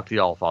need to talk to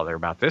the Allfather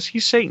about this.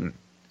 He's Satan,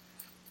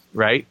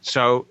 right?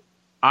 So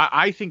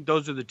I think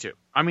those are the two.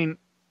 I mean,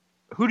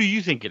 who do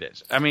you think it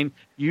is? I mean,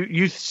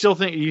 you still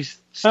think it's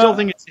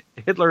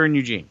Hitler and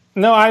Eugene?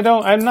 No, I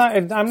don't. I'm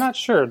not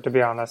sure, to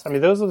be honest. I mean,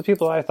 those are the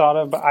people I thought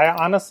of, but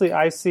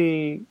I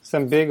see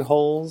some big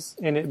holes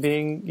in it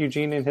being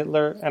Eugene and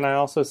Hitler, and I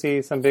also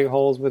see some big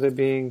holes with it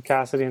being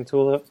Cassidy and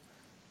Tulip.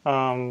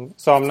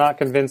 So I'm not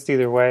convinced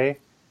either way.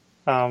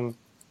 The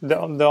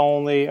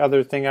only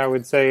other thing I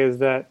would say is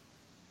that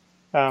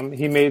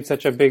he made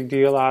such a big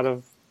deal out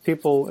of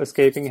people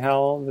escaping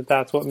hell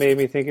that's what made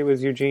me think it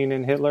was Eugene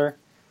and Hitler.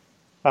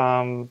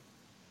 But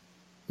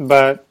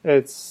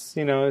it's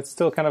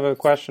still kind of a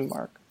question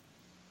mark.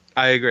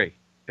 I agree.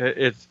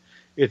 It's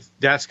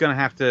that's going to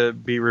have to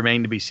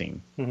remain to be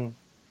seen. Mm-hmm.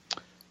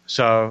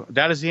 So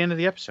that is the end of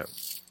the episode.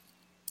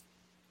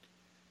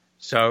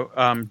 So,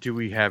 do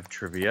we have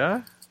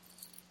trivia?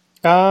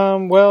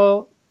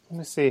 Well, let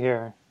me see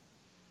here.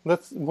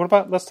 Let's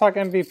talk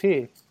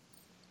MVP.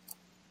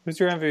 Who's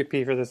your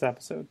MVP for this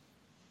episode?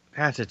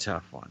 That's a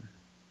tough one.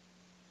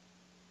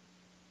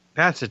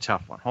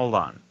 Hold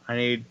on.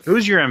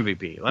 Who's your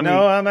MVP?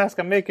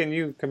 I'm making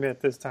you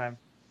commit this time.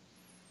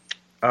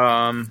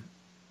 To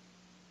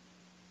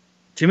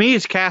me,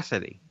 it's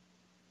Cassidy.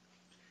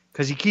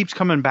 Because he keeps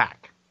coming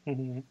back.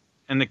 Mm-hmm.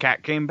 And the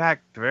cat came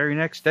back the very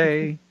next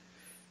day.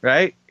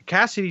 Right?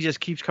 Cassidy just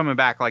keeps coming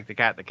back like the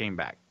cat that came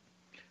back.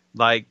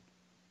 Like,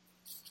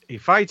 he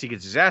fights, he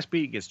gets his ass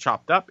beat, he gets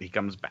chopped up, he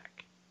comes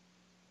back.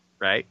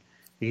 Right?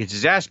 He gets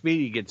his ass beat,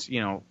 he gets,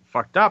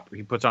 fucked up,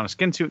 he puts on a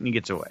skin suit, and he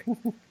gets away.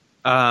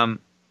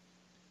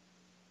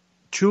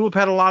 Tulip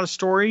had a lot of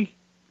story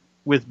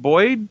with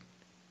Boyd,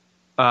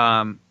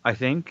 I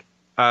think.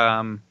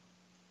 So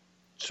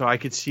I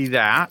could see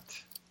that.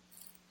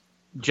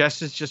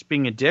 Jess is just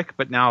being a dick,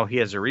 but now he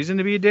has a reason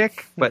to be a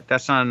dick, but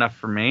that's not enough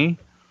for me.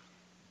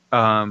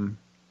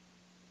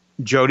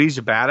 Jody's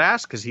a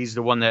badass because he's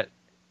the one that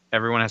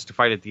everyone has to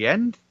fight at the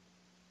end.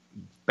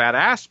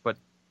 Badass, but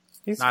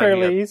He's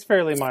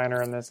fairly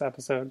minor in this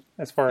episode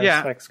as far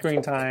as like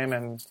screen time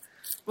and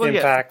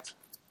impact.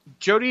 Yeah.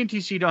 Jody and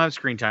TC don't have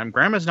screen time.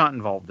 Grandma's not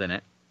involved in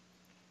it.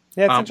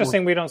 Yeah, it's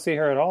interesting we don't see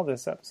her at all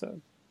this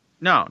episode.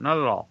 No, not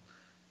at all.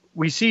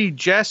 We see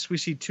Jess, we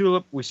see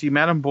Tulip, we see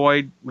Madam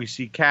Boyd, we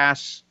see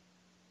Cass.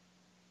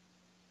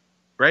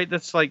 Right?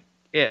 That's like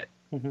it.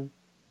 Mm-hmm.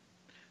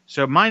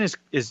 So mine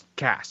is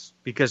Cass,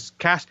 because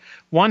Cass,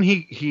 one,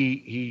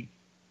 he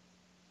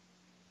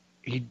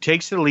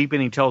takes the leap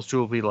and he tells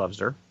Tulip he loves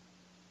her.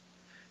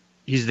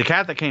 He's the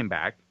cat that came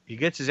back. He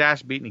gets his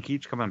ass beaten and he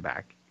keeps coming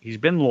back. He's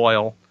been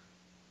loyal.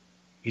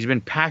 He's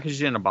been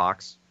packaged in a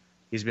box.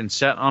 He's been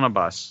set on a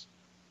bus.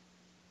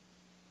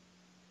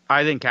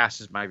 I think Cass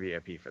is my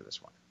VIP for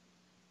this one.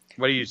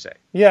 What do you say?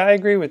 Yeah, I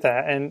agree with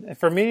that. And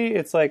for me,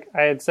 it's like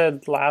I had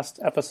said last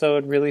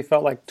episode really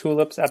felt like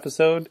Tulip's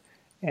episode,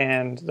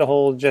 and the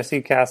whole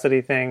Jesse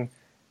Cassidy thing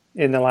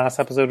in the last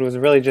episode was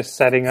really just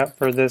setting up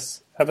for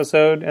this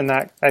episode, and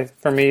that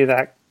for me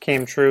that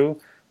came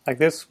true. Like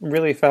this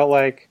really felt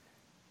like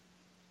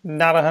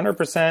not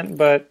 100%,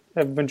 but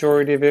a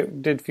majority of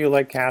it did feel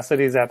like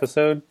Cassidy's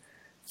episode.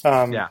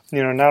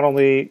 Not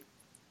only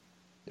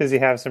does he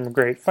have some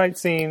great fight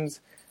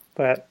scenes,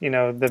 but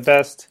the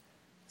best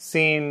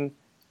scene,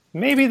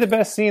 maybe the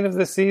best scene of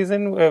the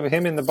season of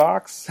him in the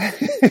box.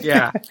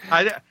 Yeah,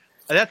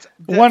 that's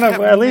one of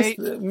at least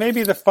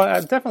maybe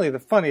definitely the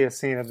funniest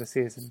scene of the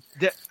season.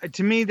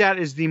 To me, that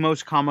is the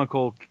most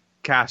comical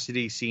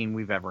Cassidy scene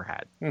we've ever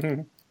had.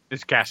 Mm-hmm.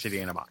 It's Cassidy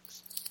in a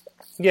box.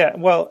 Yeah,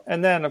 well,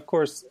 and then of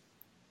course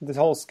this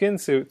whole skin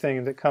suit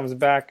thing that comes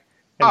back.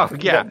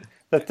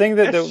 The thing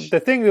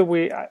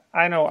that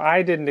I know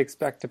I didn't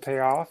expect to pay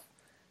off,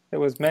 that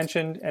was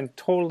mentioned and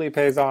totally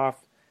pays off,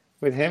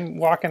 with him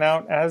walking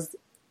out as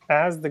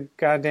the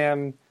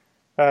goddamn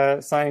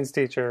science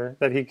teacher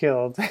that he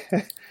killed.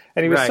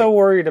 And he was so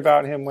worried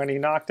about him when he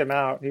knocked him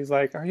out. He's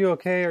like, "Are you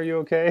okay? Are you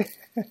okay?"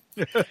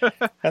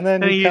 And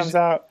then he comes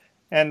out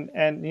and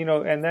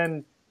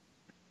then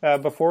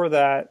before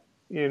that,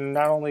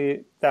 not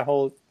only that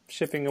whole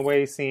shipping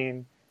away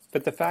scene,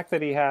 but the fact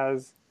that he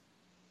has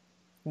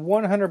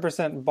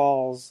 100%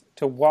 balls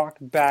to walk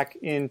back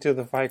into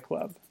the Fight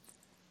Club.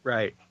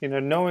 Right.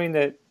 Knowing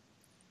that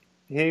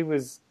he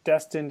was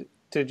destined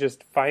to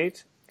just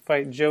fight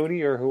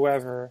Jody or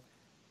whoever,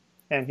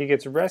 and he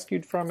gets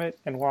rescued from it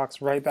and walks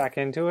right back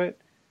into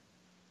it.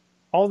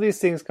 All these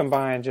things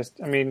combined,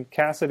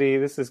 Cassidy,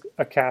 this is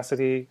a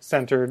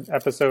Cassidy-centered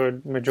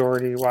episode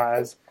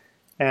majority-wise,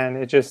 and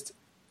it just,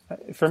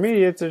 for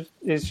me,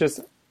 it's just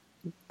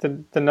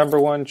the number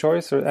one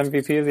choice or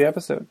MVP of the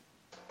episode.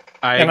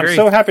 I agree. I'm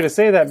so happy to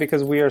say that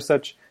because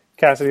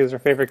Cassidy is our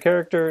favorite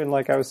character, and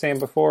like I was saying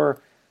before,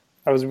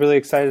 I was really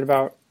excited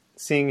about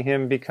seeing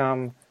him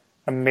become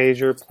a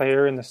major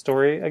player in the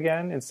story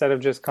again instead of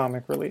just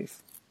comic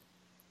relief.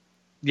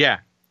 Yeah,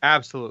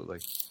 absolutely.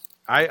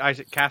 I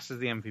Cass is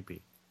the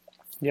MVP.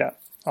 Yeah,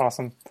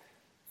 awesome.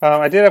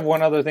 I did have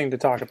one other thing to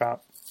talk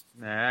about.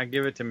 Nah,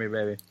 give it to me,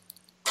 baby.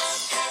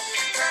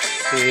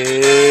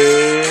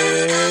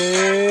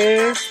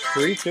 It's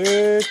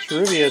Preacher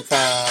Trivia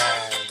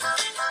time.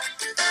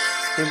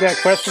 We've got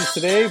questions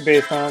today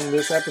based on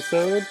this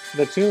episode,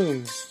 The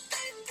Tombs.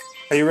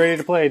 Are you ready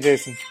to play,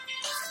 Jason?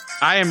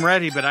 I am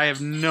ready, but I have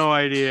no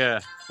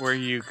idea where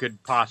you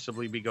could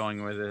possibly be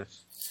going with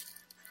this.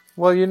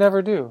 Well, you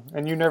never do,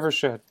 and you never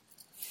should.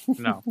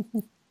 No.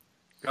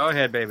 Go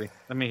ahead, baby.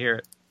 Let me hear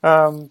it.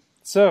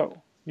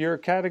 So, your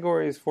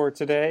categories for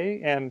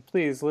today, and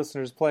please,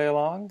 listeners, play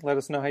along. Let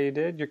us know how you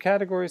did. Your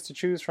categories to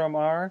choose from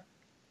are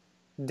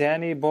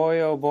Danny Boy,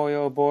 oh boy,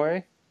 oh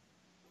boy,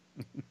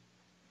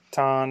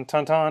 Ton,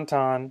 Ton, Ton,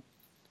 Ton,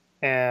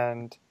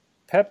 and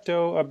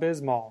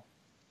Pepto-Abysmal.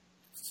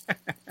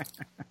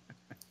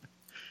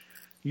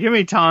 Give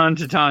me Ton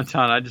to Ton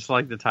Ton. I just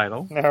like the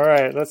title. All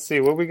right, let's see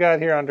what we got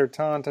here under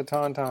Ton to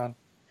Ton Ton.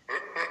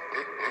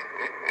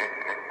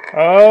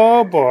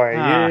 Oh boy,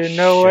 you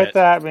know what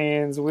that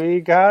means.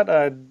 We got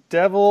a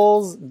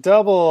Devil's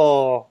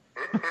Double.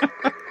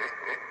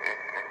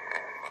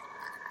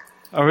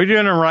 Are we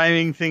doing a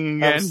rhyming thing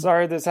again? I'm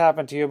sorry this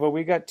happened to you, but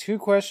we got 2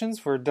 questions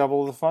for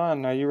double the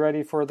fun. Are you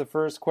ready for the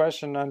first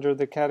question under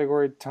the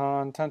category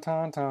Ton, Ton,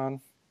 Ton, Ton?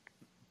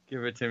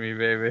 Give it to me,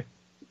 baby.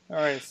 All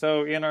right,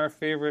 so in our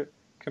favorite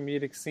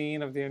comedic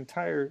scene of the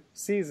entire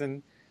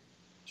season,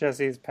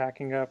 Jesse's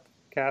packing up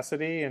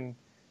Cassidy, and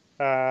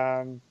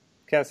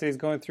Cassidy's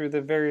going through the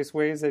various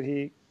ways that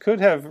he could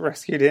have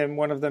rescued him,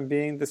 one of them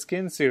being the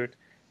skin suit.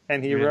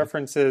 And he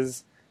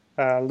references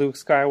Luke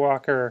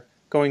Skywalker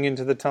going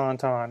into the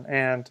Tauntaun.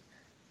 And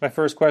my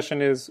first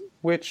question is,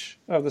 which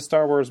of the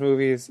Star Wars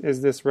movies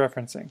is this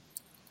referencing?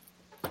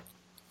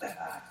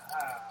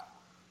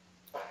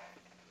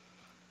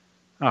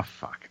 Oh,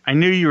 fuck. I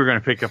knew you were going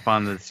to pick up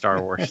on the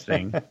Star Wars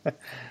thing.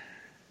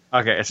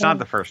 Okay, it's not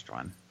the first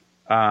one.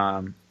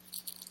 Trying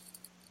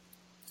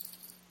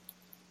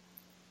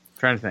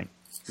to think.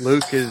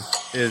 Luke is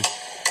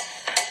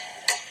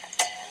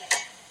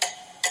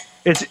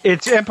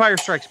it's Empire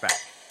Strikes Back.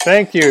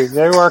 Thank you.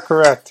 You are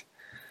correct.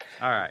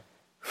 All right.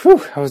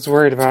 Whew, I was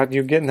worried about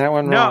you getting that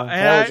one wrong. No,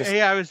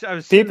 and I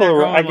was.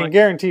 People, I can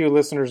guarantee you,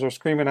 listeners are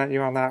screaming at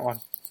you on that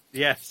one.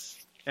 Yes,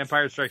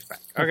 Empire Strikes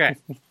Back. Okay.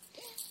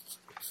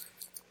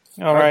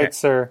 All right,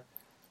 sir.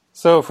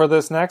 So for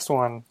this next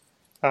one,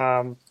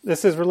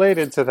 this is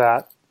related to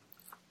that.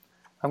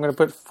 I'm going to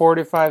put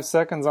 45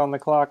 seconds on the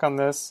clock on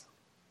this.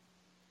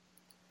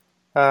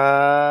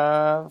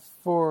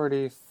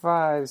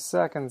 45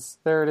 seconds.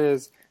 There it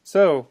is.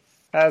 So,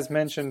 as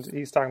mentioned,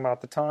 he's talking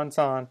about the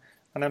Tauntaun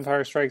on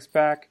Empire Strikes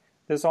Back.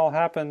 This all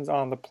happens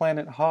on the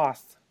planet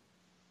Hoth.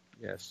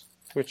 Yes.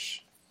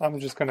 Which I'm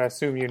just going to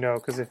assume you know,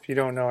 because if you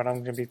don't know it,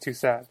 I'm going to be too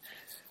sad.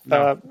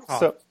 No.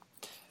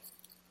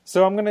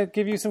 So I'm going to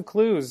give you some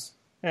clues,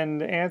 and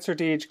the answer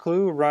to each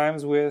clue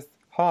rhymes with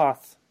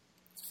Hoth.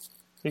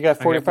 You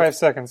got 45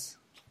 seconds.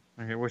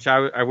 Okay,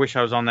 I wish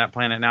I was on that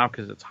planet now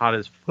because it's hot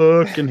as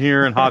fuck in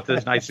here and Hoth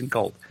is nice and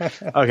cold.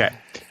 Okay,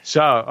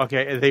 so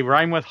they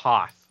rhyme with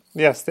Hoth.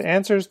 Yes, the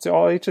answers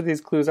to each of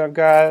these clues. I've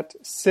got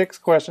 6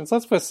 questions.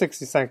 Let's put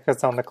 60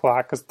 seconds on the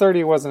clock because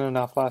 30 wasn't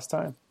enough last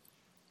time.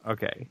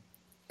 Okay.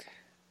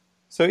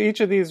 So each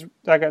of these,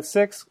 I got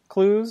 6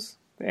 clues.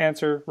 The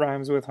answer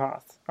rhymes with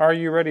Hoth. Are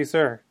you ready,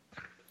 sir?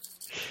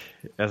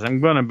 Yes, I'm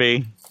going to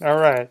be. All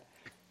right.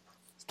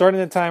 Starting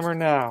the timer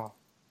now.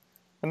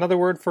 Another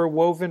word for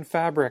woven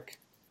fabric.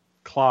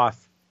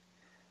 Cloth.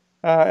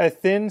 A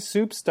thin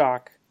soup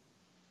stock.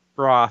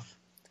 Broth.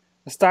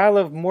 A style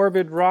of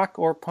morbid rock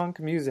or punk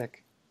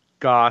music.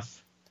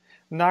 Goth.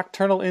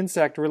 Nocturnal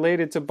insect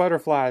related to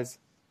butterflies.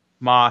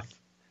 Moth.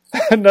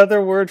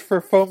 Another word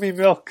for foamy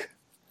milk.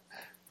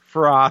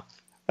 Froth.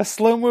 A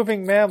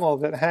slow-moving mammal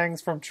that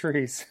hangs from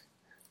trees.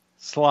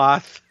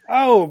 Sloth.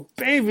 Oh,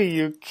 baby,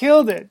 you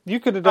killed it. You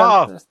could have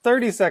done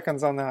 30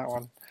 seconds on that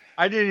one.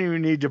 I didn't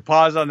even need to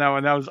pause on that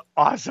one. That was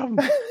awesome.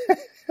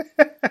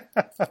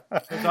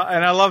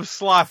 And I love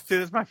sloth too.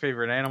 That's my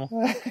favorite animal.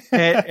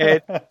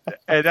 And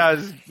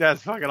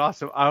that's fucking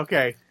awesome.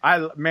 Okay, I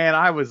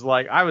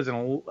was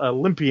an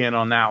Olympian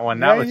on that one.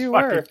 That was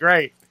fucking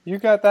great. You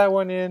got that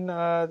one in.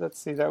 Let's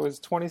see, that was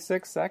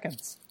 26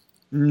 seconds.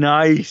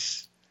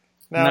 Nice.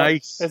 Now,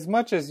 nice. As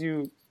much as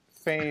you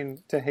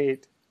feign to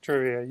hate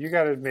trivia, you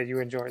got to admit you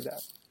enjoyed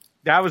that.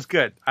 That was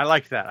good. I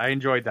liked that. I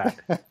enjoyed that.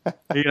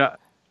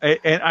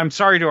 And I'm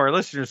sorry to our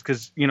listeners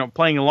because,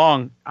 playing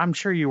along, I'm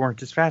sure you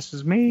weren't as fast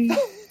as me.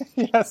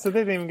 Yeah, so they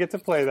didn't even get to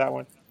play that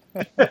one.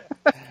 That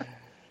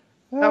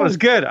was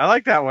good. I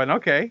like that one.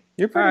 Okay.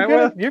 You're pretty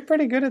good. You're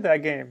pretty good at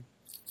that game.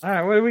 All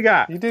right, what do we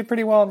got? You did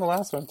pretty well in the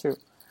last one, too.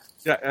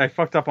 Yeah, I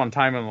fucked up on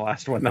time in the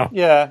last one, though.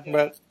 Yeah,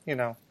 but,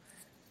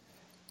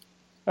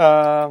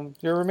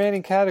 your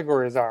remaining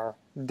categories are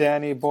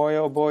Danny Boy,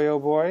 oh boy, oh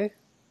boy,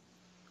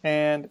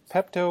 and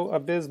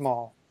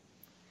Pepto-Abysmal.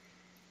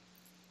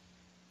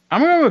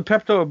 I'm going to go with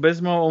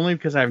Pepto-Abysmal only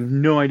because I have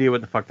no idea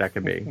what the fuck that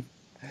could be.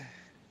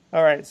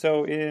 All right,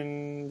 so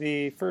in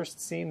the first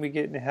scene we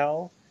get in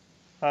hell,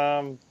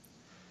 the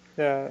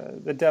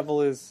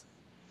devil is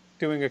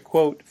doing a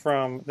quote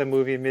from the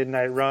movie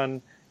Midnight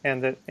Run,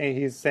 and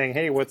he's saying,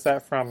 hey, what's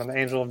that from? And the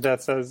angel of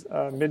death says,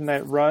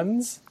 Midnight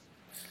Runs?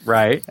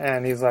 Right.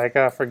 And he's like,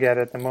 forget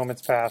it, the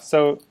moment's passed.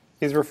 So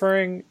he's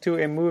referring to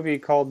a movie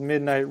called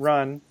Midnight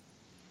Run,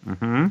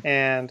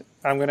 and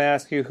I'm going to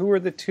ask you, who are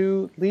the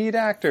 2 lead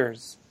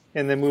actors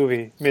in the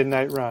movie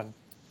Midnight Run?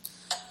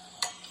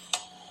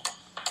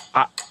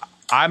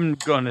 I'm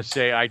going to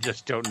say I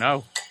just don't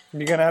know.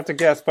 You're going to have to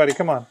guess, buddy.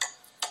 Come on.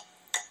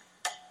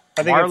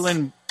 I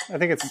think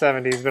it's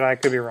 70s, but I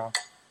could be wrong.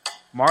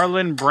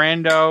 Marlon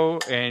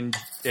Brando and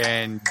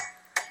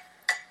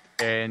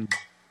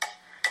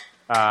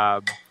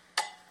I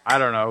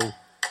don't know,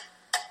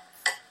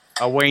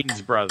 a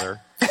Wayne's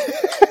brother.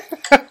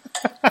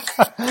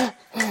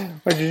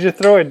 But did you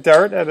throw a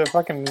dart at a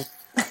fucking...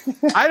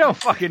 I don't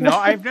fucking know.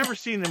 I've never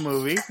seen the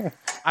movie.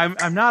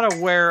 I'm not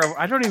aware of...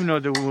 I don't even know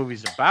what the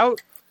movie's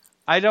about.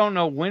 I don't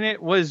know when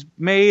it was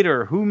made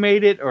or who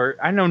made it, or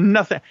I know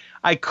nothing.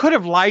 I could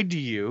have lied to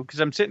you because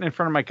I'm sitting in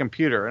front of my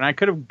computer and I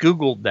could have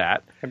Googled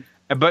that.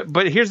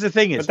 But here's the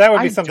thing: but that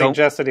would be something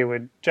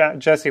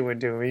Jesse would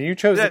do. You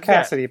chose the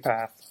Cassidy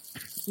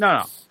path.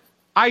 No,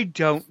 I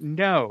don't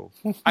know.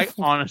 I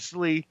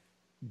honestly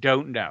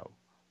don't know.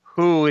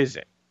 Who is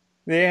it?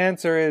 The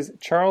answer is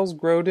Charles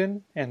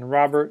Grodin and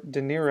Robert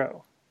De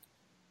Niro.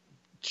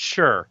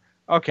 Sure.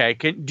 Okay.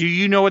 Do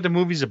you know what the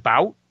movie's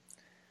about?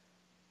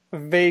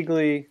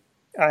 Vaguely.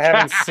 I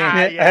haven't seen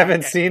it. I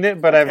haven't seen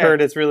it, but I've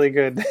heard it's really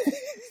good.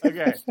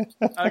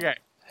 Okay.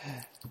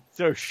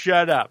 So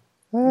shut up.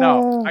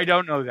 No, I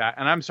don't know that.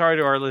 And I'm sorry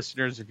to our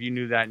listeners if you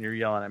knew that and you're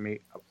yelling at me.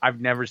 I've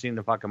never seen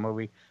the fucking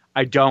movie.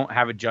 I don't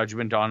have a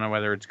judgment on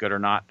whether it's good or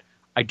not.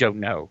 I don't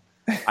know.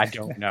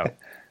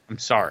 I'm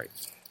sorry.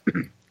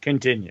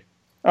 Continue.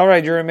 All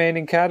right, your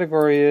remaining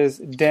category is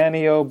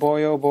Danny oh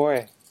boy oh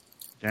boy.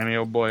 Danny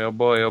oh boy oh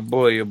boy oh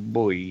boy oh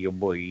boy oh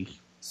boy.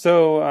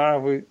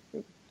 So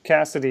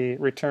Cassidy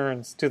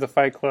returns to the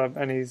Fight Club,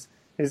 and his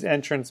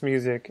entrance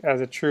music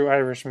as a true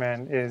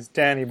Irishman is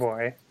Danny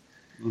Boy.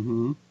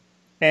 Mm-hmm.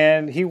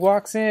 And he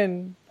walks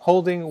in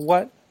holding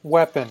what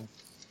weapon?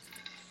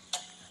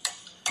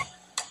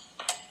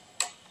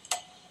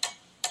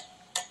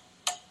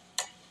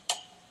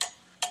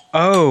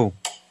 Oh,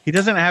 he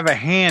doesn't have a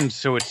hand,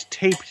 so it's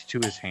taped to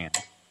his hand.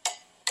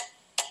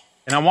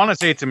 And I want to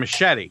say it's a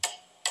machete.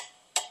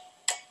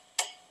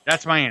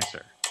 That's my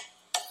answer.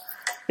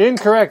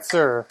 Incorrect,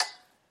 sir.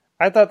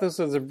 I thought this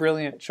was a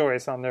brilliant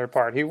choice on their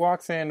part. He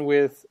walks in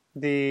with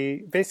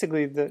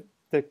basically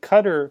the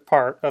cutter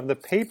part of the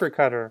paper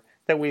cutter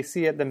that we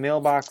see at the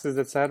mailboxes,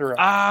 etc.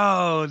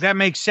 Oh, that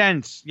makes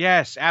sense.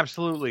 Yes,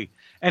 absolutely.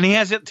 And he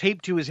has it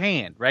taped to his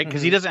hand, right?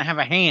 Because he doesn't have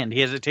a hand. He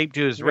has it taped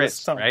to his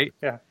wrist, right?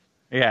 Yeah.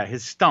 Yeah,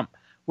 his stump,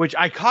 which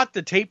I caught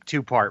the tape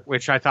to part,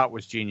 which I thought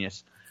was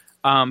genius.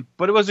 But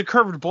it was a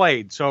curved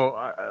blade, so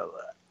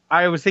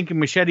I was thinking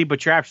machete,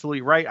 but you're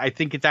absolutely right. I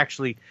think it's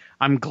actually,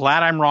 I'm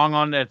glad I'm wrong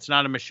on that it's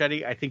not a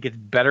machete. I think it's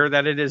better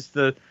that it is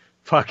the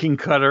fucking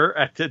cutter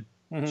at the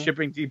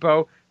shipping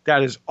depot.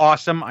 That is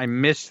awesome. I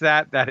missed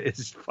that. That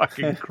is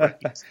fucking great.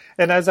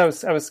 And as I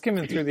was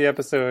skimming through the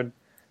episode,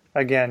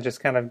 again,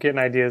 just kind of getting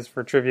ideas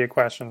for trivia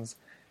questions,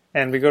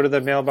 and we go to the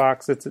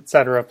mailbox, it's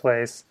etc.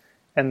 place,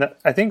 and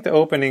I think the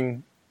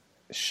opening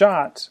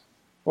shot,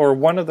 or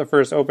one of the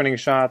first opening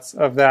shots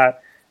of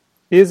that,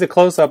 is a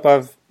close-up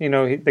of,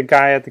 the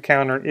guy at the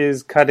counter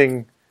is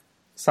cutting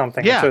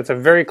something. Yeah. So it's a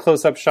very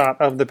close-up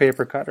shot of the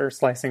paper cutter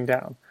slicing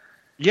down.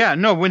 Yeah,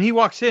 no, when he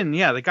walks in,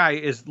 the guy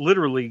is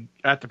literally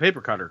at the paper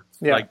cutter,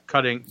 like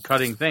cutting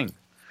things.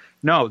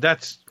 No,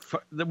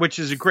 which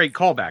is a great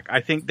callback.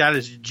 I think that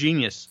is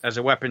genius as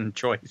a weapon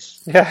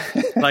choice. Yeah.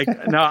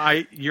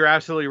 You're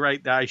absolutely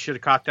right that I should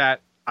have caught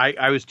that.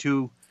 I was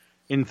too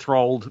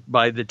enthralled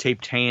by the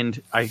taped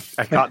hand. I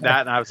caught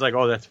that and I was like,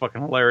 oh, that's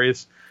fucking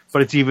hilarious.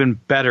 But it's even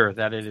better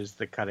that it is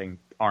the cutting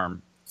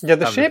arm. Yeah,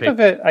 the shape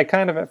of it, I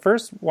kind of, at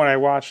first when I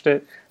watched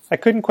it, I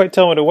couldn't quite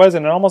tell what it was,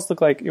 and it almost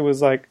looked like it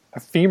was like a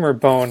femur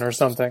bone or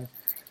something.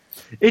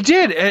 It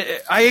did.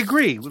 I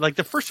agree. Like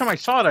the first time I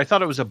saw it, I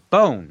thought it was a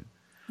bone.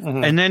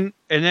 And then,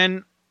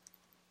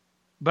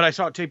 but I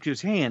saw it taped to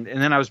his hand, and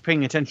then I was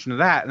paying attention to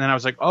that, and then I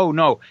was like, oh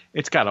no,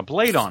 it's got a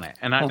blade on it.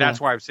 And that's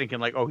why I was thinking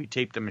like, oh, he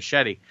taped the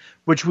machete,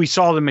 which we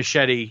saw the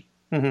machete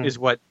is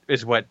what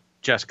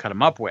Jess cut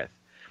him up with.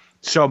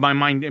 So my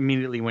mind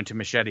immediately went to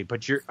machete,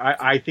 but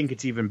I think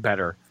it's even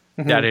better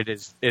that it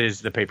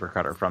is the paper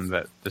cutter from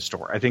the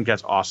store. I think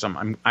that's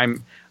awesome.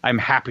 I'm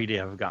happy to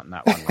have gotten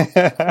that one.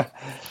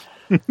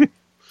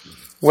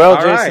 Well,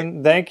 all Jason,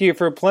 right. Thank you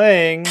for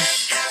playing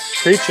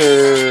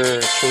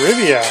Preacher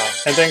Trivia,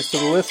 and thanks to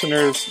the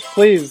listeners.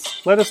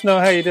 Please let us know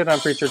how you did on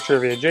Preacher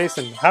Trivia.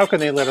 Jason, how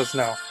can they let us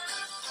know?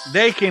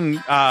 They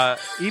can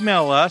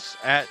email us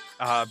at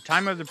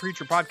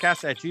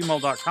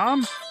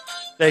timeofthepreacherpodcast@gmail.com.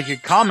 They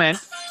could comment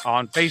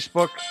on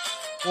Facebook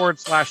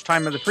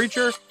 /Time of the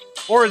Preacher,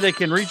 or they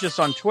can reach us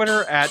on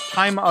Twitter at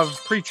Time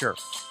of Preacher.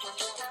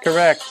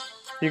 Correct.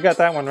 You got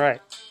that one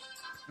right.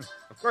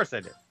 Of course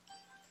I did.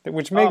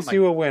 Which makes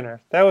you a winner.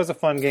 That was a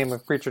fun game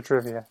of Preacher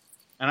Trivia.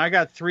 And I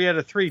got 3 out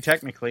of 3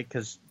 technically,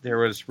 because there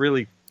was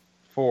really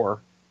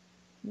 4.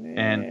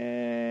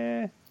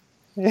 And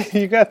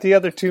you got the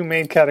other 2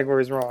 main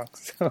categories wrong.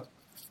 So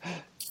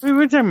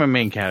we're talking about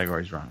main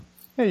categories wrong.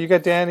 Yeah, you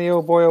got Danny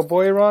oh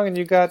boy wrong, and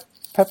you got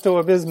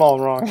Pepto-Bismol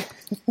wrong.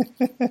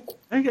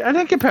 I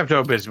didn't get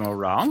Pepto-Bismol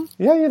wrong.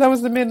 Yeah, that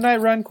was the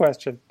Midnight Run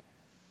question.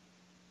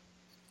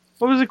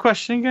 What was the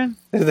question again?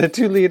 The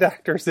 2 lead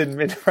actors in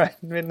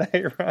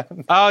Midnight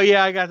Run. Oh,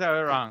 yeah, I got that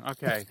wrong.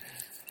 Okay.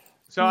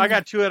 So I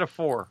got 2 out of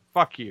 4.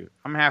 Fuck you.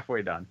 I'm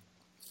halfway done.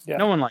 Yeah.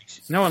 No one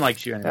likes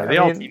you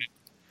anyway.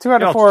 2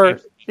 out of 4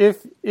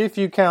 if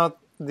you count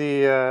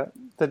the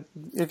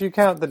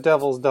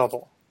Devil's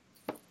Double.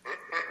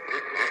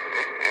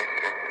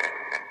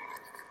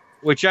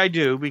 Which I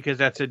do, because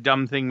that's a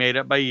dumb thing made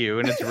up by you,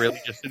 and it's really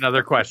just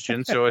another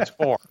question, so it's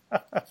 4.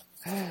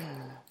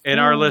 And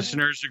our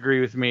listeners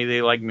agree with me.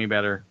 They like me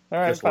better. All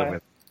right, just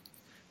fine.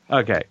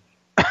 Okay.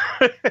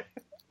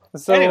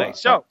 So anyway,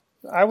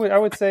 I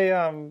would say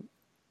a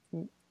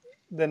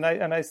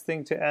nice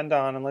thing to end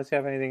on, unless you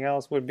have anything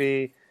else, would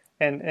be,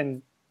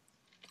 and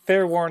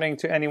fair warning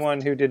to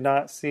anyone who did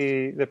not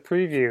see the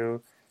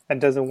preview and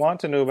doesn't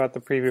want to know about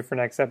the preview for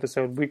next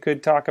episode, we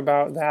could talk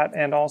about that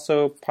and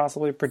also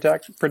possibly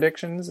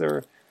predictions,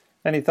 or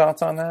any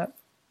thoughts on that?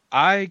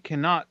 I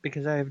cannot,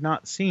 because I have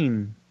not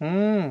seen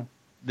the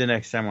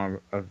next time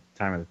of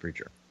Time of the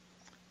Preacher.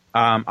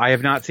 I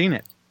have not seen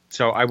it,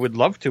 so I would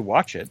love to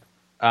watch it.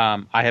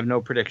 I have no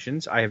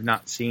predictions. I have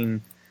not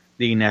seen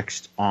the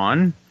next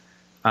on.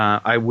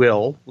 I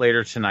will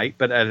later tonight,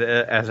 but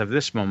as of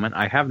this moment,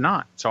 I have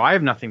not. So I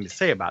have nothing to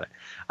say about it.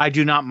 I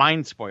do not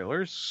mind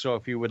spoilers. So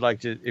if you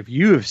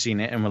have seen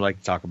it and would like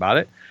to talk about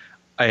it,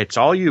 it's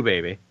all you,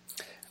 baby.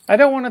 I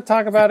don't want to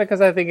talk about it because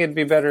I think it'd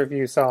be better if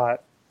you saw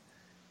it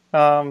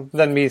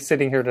than me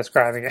sitting here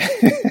describing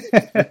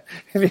it.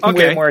 It'd be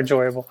way more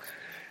enjoyable.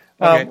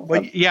 Okay.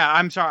 Well, yeah,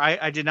 I'm sorry.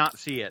 I did not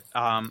see it.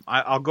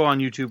 I'll go on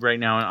YouTube right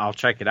now and I'll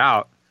check it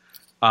out.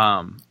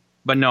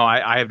 But no,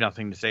 I have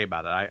nothing to say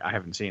about it. I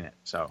haven't seen it.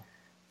 So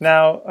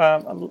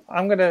now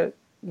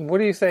what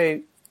do you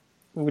say?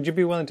 Would you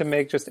be willing to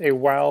make just a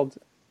wild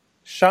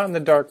shot in the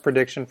dark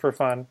prediction for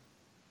fun?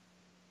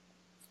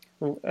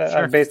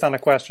 Sure. Based on a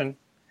question?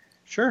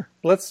 Sure.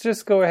 Let's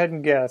just go ahead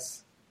and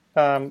guess.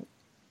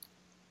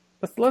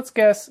 Let's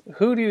guess.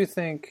 Who do you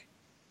think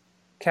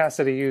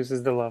Cassidy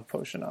uses the love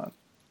potion on?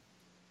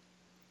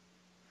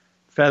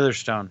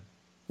 Featherstone.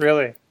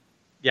 Really?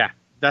 Yeah,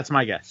 that's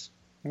my guess.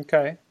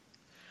 Okay.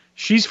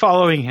 She's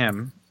following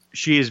him.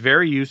 She is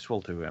very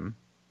useful to him.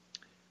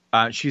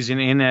 She's an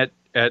in at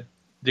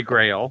the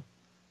Grail.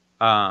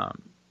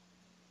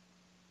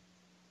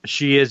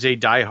 She is a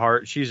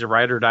diehard. She's a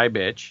ride or die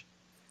bitch.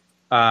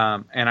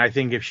 And I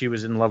think if she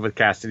was in love with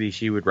Cassidy,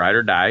 she would ride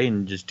or die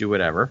and just do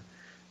whatever.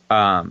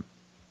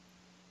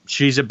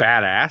 She's a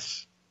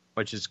badass,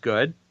 which is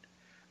good.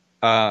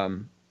 Yeah,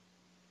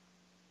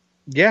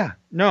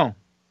 no,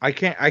 I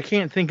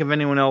can't think of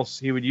anyone else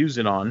he would use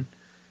it on.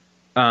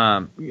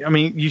 I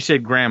mean, you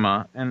said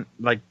grandma, and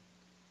like,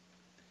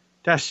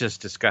 that's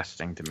just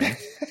disgusting to me.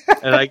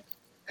 like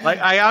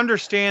I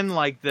understand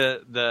like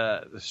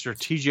the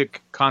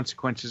strategic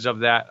consequences of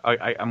that.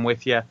 I'm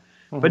with you,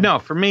 but no,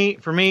 for me,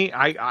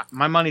 I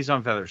my money's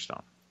on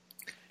Featherstone,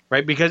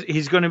 right? Because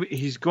he's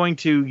going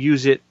to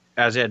use it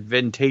as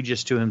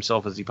advantageous to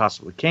himself as he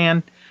possibly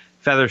can.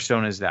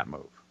 Featherstone is that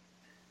move.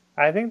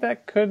 I think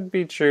that could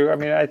be true. I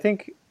mean, I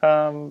think,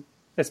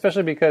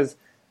 especially because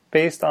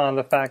based on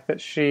the fact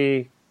that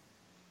she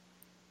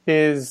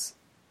is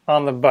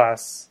on the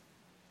bus,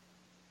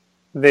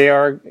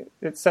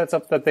 it sets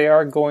up that they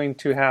are going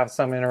to have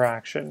some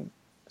interaction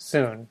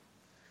soon.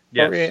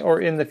 Yes. Or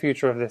in the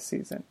future of this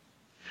season.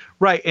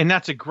 Right, and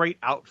that's a great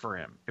out for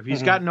him. If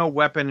he's got no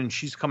weapon and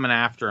she's coming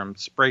after him,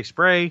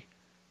 spray,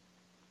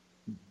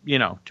 you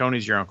know,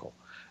 Tony's your uncle.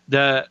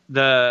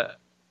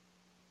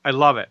 I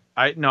love it.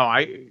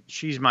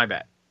 She's my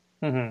bet.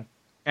 Mm-hmm.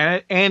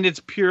 And it's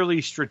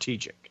purely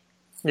strategic.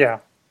 Yeah.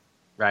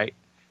 Right?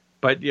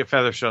 But yeah,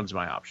 Featherstone's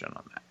my option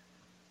on that.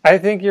 I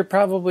think you're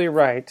probably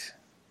right.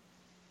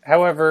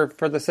 However,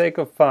 for the sake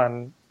of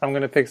fun, I'm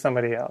going to pick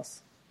somebody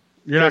else.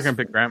 You're not going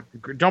to pick Grandma.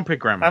 Don't pick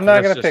Grandma. I'm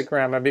not going to pick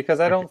Grandma because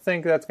I don't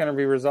think that's going to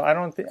be resolved. I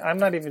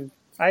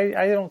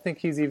don't think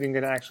he's even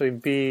going to actually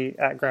be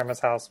at Grandma's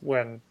house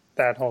when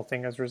that whole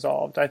thing is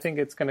resolved. I think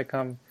it's going to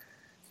come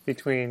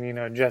between, you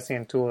know, Jesse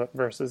and Tulip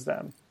versus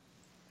them.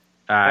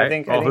 I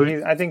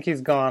think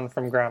he's gone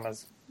from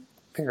Grandma's.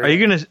 Period.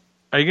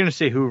 Are you gonna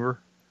say Hoover?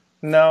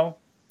 No,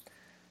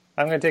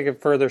 I'm gonna take a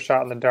further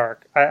shot in the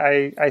dark.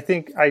 I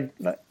think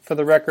for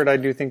the record, I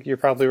do think you're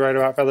probably right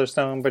about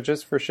Featherstone, but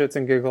just for shits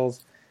and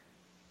giggles,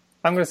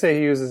 I'm gonna say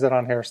he uses it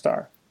on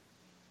Hairstar.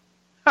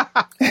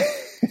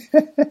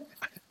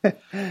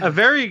 a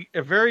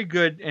very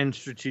good and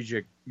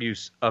strategic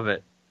use of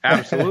it.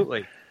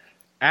 Absolutely,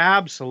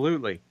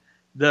 absolutely.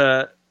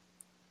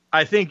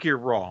 I think you're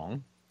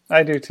wrong.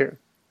 I do too.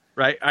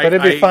 Right? But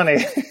it'd be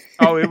funny.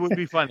 Oh, it would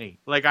be funny.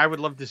 Like, I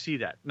would love to see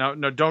that. No,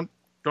 don't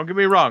get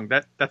me wrong.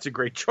 That's a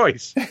great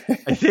choice.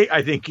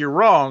 I think you're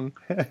wrong,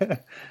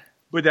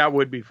 but that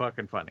would be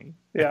fucking funny.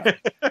 Yeah.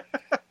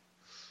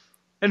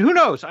 And who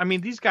knows? I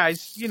mean, these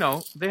guys, you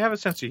know, they have a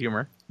sense of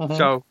humor,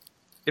 so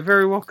it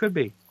very well could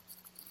be.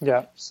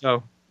 Yeah.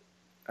 So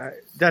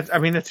that's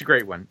a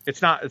great one.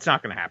 It's not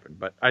going to happen,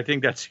 but I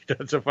think that's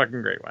a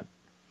fucking great one.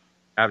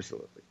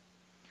 Absolutely.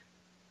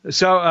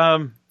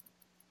 So,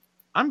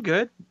 I'm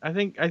good. I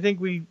think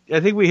we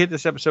hit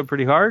this episode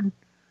pretty hard.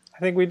 I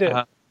think we did.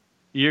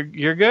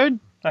 You're good?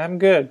 I'm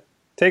good.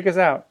 Take us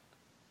out.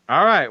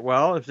 All right.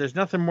 Well, if there's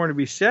nothing more to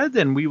be said,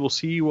 then we will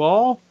see you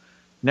all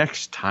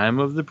next time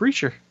of The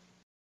Preacher.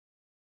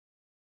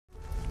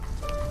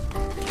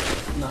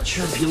 I'm not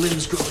sure if your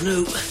limbs growing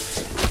out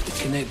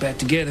connect back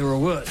together or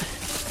what.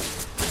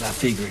 But I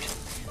figured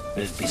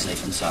it'd be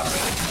safe than sorry.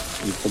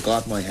 You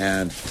forgot my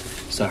hand.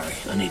 Sorry,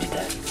 I needed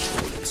that.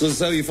 So that's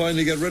how you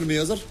finally get rid of me,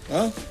 is it?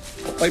 Huh?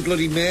 By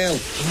bloody mail.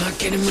 I'm not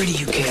getting rid of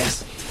you,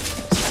 Cass.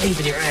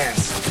 Saving your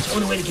ass. It's the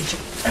only way to get you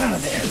out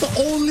of there.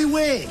 The only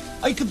way?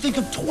 I could think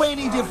of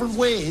 20 different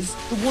ways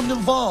that wouldn't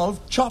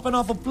involve chopping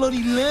off a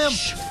bloody limb.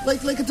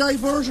 Like a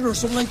diversion or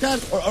something like that.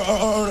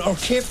 Or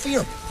Cape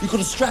Fear. You could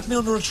have strapped me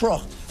under a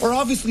truck. Or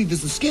obviously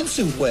there's the skin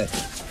suit way.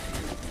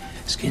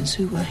 Skin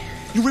suit way?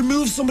 You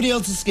remove somebody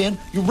else's skin,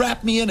 you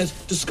wrap me in it,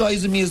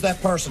 disguising me as that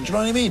person. Do you know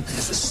what I mean?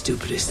 That's the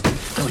stupidest.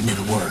 That would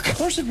never work. Of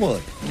course it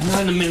would.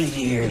 Not in a million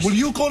years. Will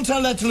you go and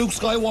tell that to Luke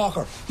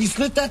Skywalker? He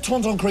split that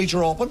Tauntaun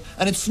creature open,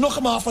 and it snuck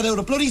him off without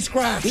a bloody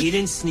scratch. You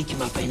didn't sneak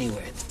him up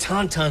anywhere. The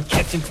Tauntaun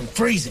kept him from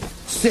freezing.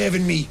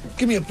 Saving me.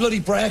 Give me a bloody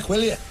break,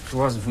 will you? If it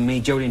wasn't for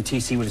me, Jody and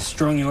TC would have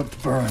strung you up to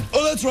burn.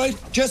 Oh, that's right.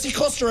 Jesse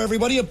Custer,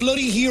 everybody. A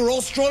bloody hero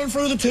strolling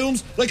through the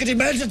tombs like a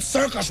demented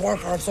circus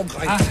worker of some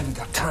kind. I haven't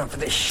got time for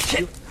this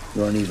shit.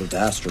 You're an evil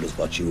bastard is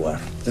what you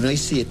are. And I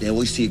see it now.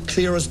 I see it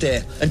clear as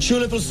day. And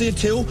Tulip will see it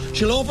too.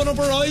 She'll open up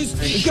her eyes.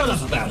 Hey, shut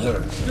up about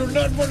her. You're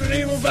nothing but an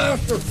evil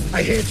bastard.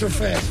 I hate your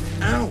face.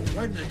 Ow.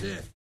 Right in the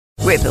dick.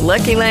 With the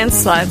Lucky Land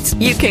Slots,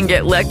 you can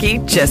get lucky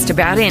just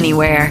about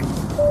anywhere.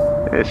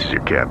 This is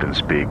your captain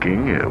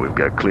speaking. We've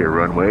got clear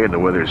runway and the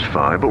weather's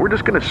fine, but we're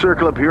just going to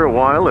circle up here a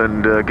while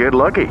and get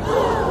lucky.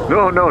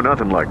 No,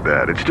 nothing like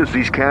that. It's just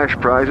these cash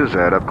prizes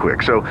add up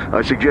quick. So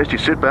I suggest you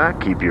sit back,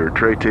 keep your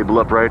tray table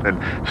upright, and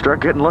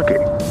start getting lucky.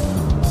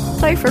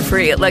 Play for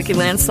free at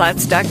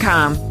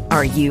LuckyLandSlots.com.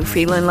 Are you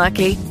feeling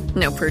lucky?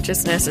 No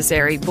purchase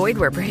necessary. Void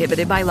where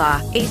prohibited by law.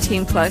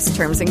 18 plus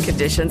terms and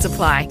conditions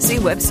apply. See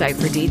website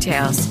for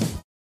details.